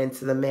come on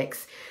into the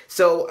mix.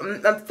 So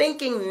I'm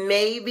thinking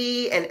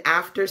maybe an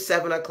after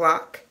 7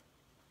 o'clock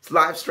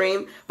live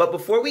stream. But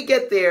before we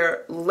get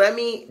there, let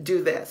me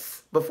do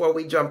this before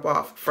we jump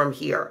off from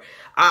here.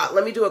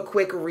 Let me do a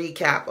quick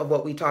recap of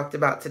what we talked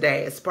about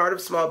today. As part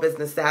of Small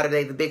Business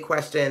Saturday, the big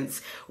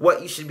questions,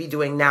 what you should be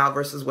doing now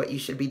versus what you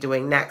should be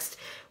doing next.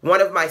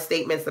 One of my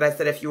statements that I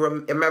said, if you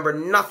remember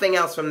nothing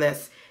else from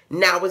this,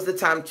 now is the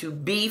time to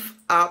beef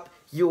up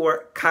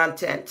your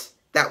content.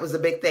 That was a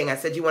big thing. I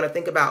said you want to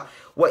think about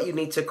what you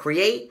need to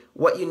create,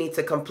 what you need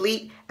to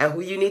complete, and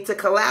who you need to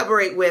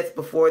collaborate with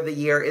before the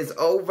year is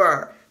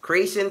over.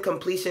 Creation,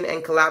 completion,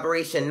 and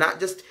collaboration, not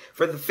just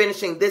for the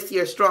finishing this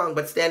year strong,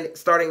 but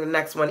starting the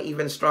next one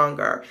even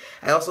stronger.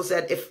 I also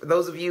said, if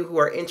those of you who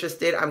are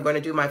interested, I'm going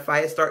to do my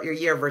Fire Start Your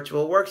Year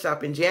virtual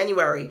workshop in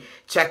January.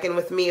 Check in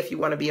with me if you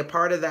want to be a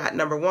part of that,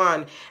 number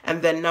one.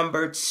 And then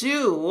number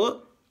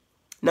two,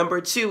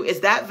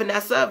 is that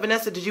Vanessa?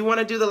 Vanessa, did you want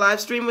to do the live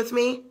stream with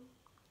me?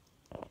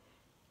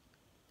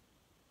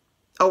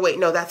 Oh, wait,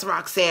 no, that's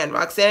Roxanne.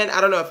 Roxanne, I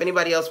don't know if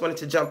anybody else wanted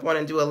to jump on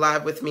and do a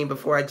live with me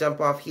before I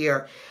jump off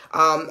here.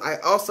 I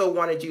also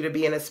wanted you to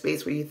be in a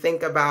space where you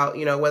think about,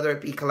 you know, whether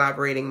it be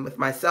collaborating with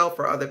myself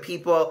or other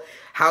people,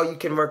 how you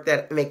can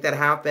make that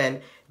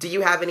happen. Do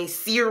you have any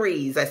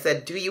series? I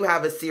said, do you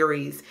have a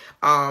series?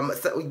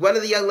 So one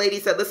of the young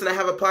ladies said, listen, I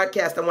have a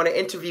podcast. I want to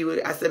interview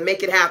it. I said,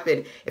 make it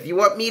happen. If you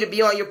want me to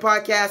be on your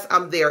podcast,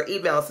 I'm there.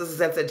 Email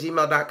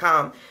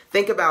sistersense@gmail.com.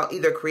 Think about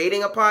either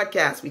creating a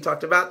podcast. We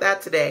talked about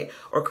that today.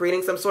 Or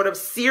creating some sort of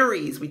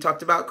series. We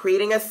talked about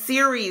creating a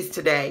series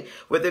today.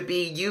 Whether it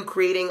be you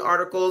creating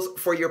articles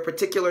for your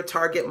particular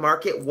target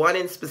market, one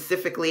in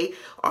specifically,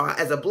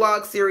 as a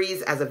blog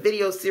series, as a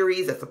video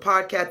series, as a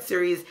podcast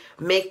series.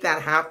 Make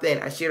that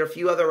happen. I shared a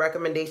few other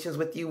recommendations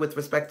with you with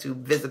respect to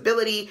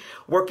visibility,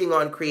 working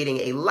on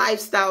creating a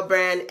lifestyle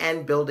brand,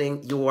 and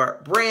building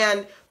your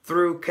brand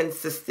through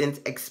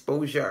consistent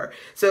exposure.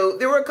 So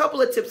there were a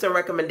couple of tips and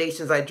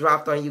recommendations I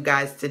dropped on you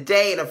guys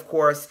today. And of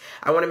course,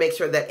 I want to make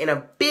sure that in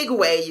a big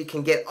way, you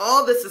can get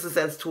all the Sister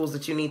Sense tools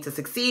that you need to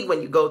succeed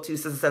when you go to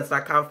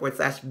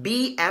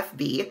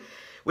sistersense.com/BFB,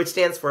 which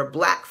stands for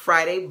Black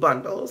Friday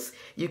Bundles.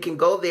 You can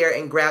go there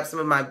and grab some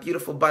of my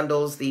beautiful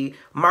bundles, the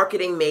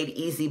Marketing Made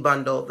Easy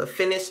bundle, the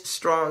Finish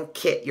Strong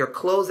kit, your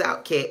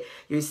closeout kit,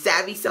 your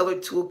Savvy Seller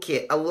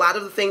Toolkit. A lot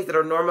of the things that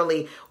are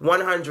normally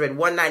 $100,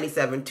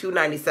 $197,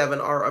 $297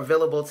 are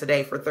available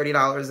today for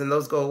 $30, and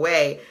those go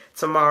away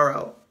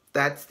tomorrow.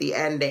 That's the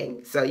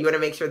ending. So you want to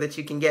make sure that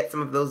you can get some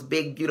of those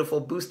big, beautiful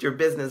Boost Your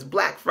Business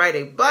Black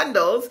Friday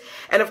bundles.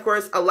 And of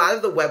course, a lot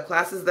of the web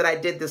classes that I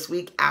did this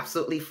week,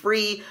 absolutely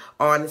free,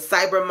 on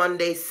Cyber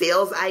Monday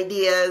sales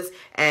ideas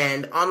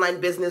and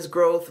online business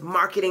growth,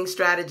 marketing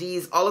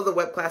strategies, all of the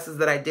web classes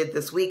that I did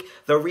this week,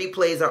 the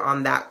replays are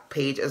on that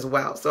page as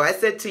well. So I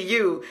said to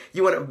you,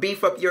 you want to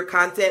beef up your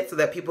content so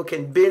that people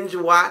can binge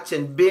watch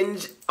and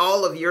binge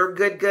all of your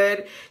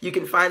good. You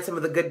can find some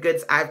of the good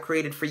goods I've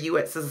created for you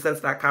at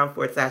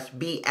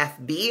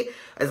sistersense.com/BFB,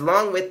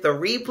 along with the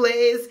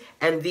replays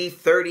and the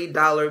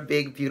 $30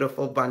 big,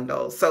 beautiful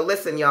bundles. So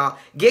listen, y'all,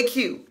 get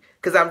cute,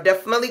 because I'm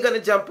definitely going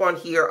to jump on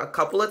here a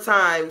couple of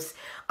times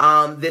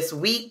this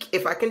week.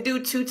 If I can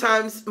do 2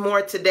 times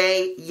more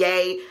today,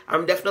 yay.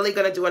 I'm definitely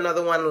going to do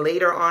another one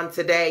later on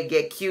today.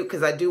 Get cute,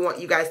 because I do want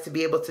you guys to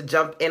be able to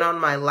jump in on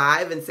my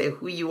live and say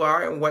who you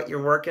are and what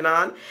you're working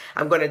on.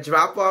 I'm going to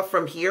drop off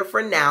from here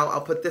for now.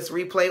 I'll put this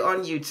replay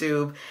on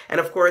YouTube. And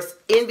of course,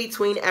 in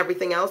between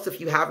everything else, if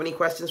you have any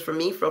questions for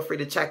me, feel free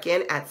to check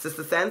in at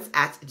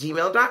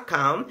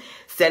sistersense@gmail.com.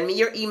 Send me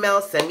your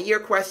email, send me your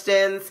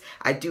questions.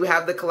 I do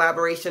have the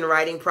collaboration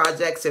writing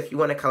project, so if you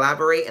want to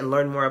collaborate and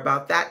learn more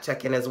about that,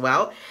 check in as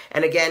well.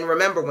 And again,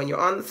 remember, when you're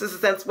on the Sister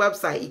Sense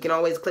website, you can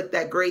always click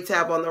that gray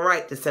tab on the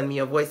right to send me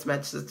a voice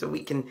message so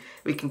we can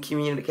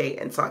communicate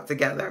and talk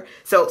together.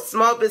 So,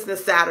 Small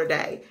Business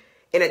Saturday.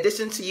 In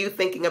addition to you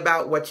thinking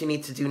about what you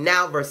need to do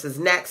now versus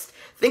next,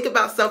 think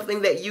about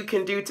something that you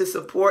can do to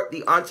support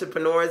the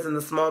entrepreneurs and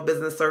the small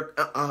business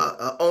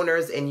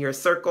owners in your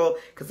circle.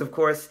 Because, of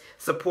course,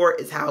 support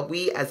is how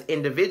we as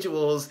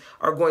individuals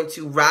are going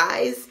to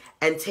rise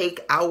and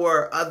take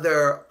our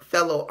other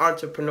fellow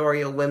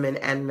entrepreneurial women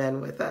and men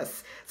with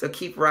us. So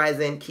keep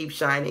rising, keep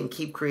shining,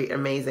 keep creating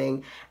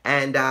amazing.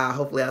 And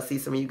hopefully I'll see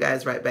some of you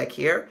guys right back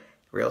here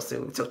real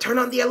soon. So turn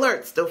on the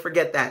alerts. Don't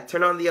forget that.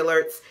 Turn on the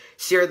alerts.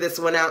 Share this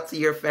one out to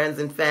your friends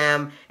and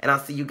fam. And I'll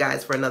see you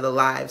guys for another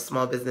live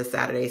Small Business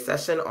Saturday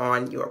session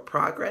on your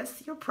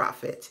progress, your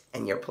profit,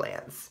 and your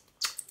plans.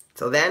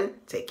 Till then,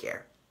 take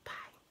care.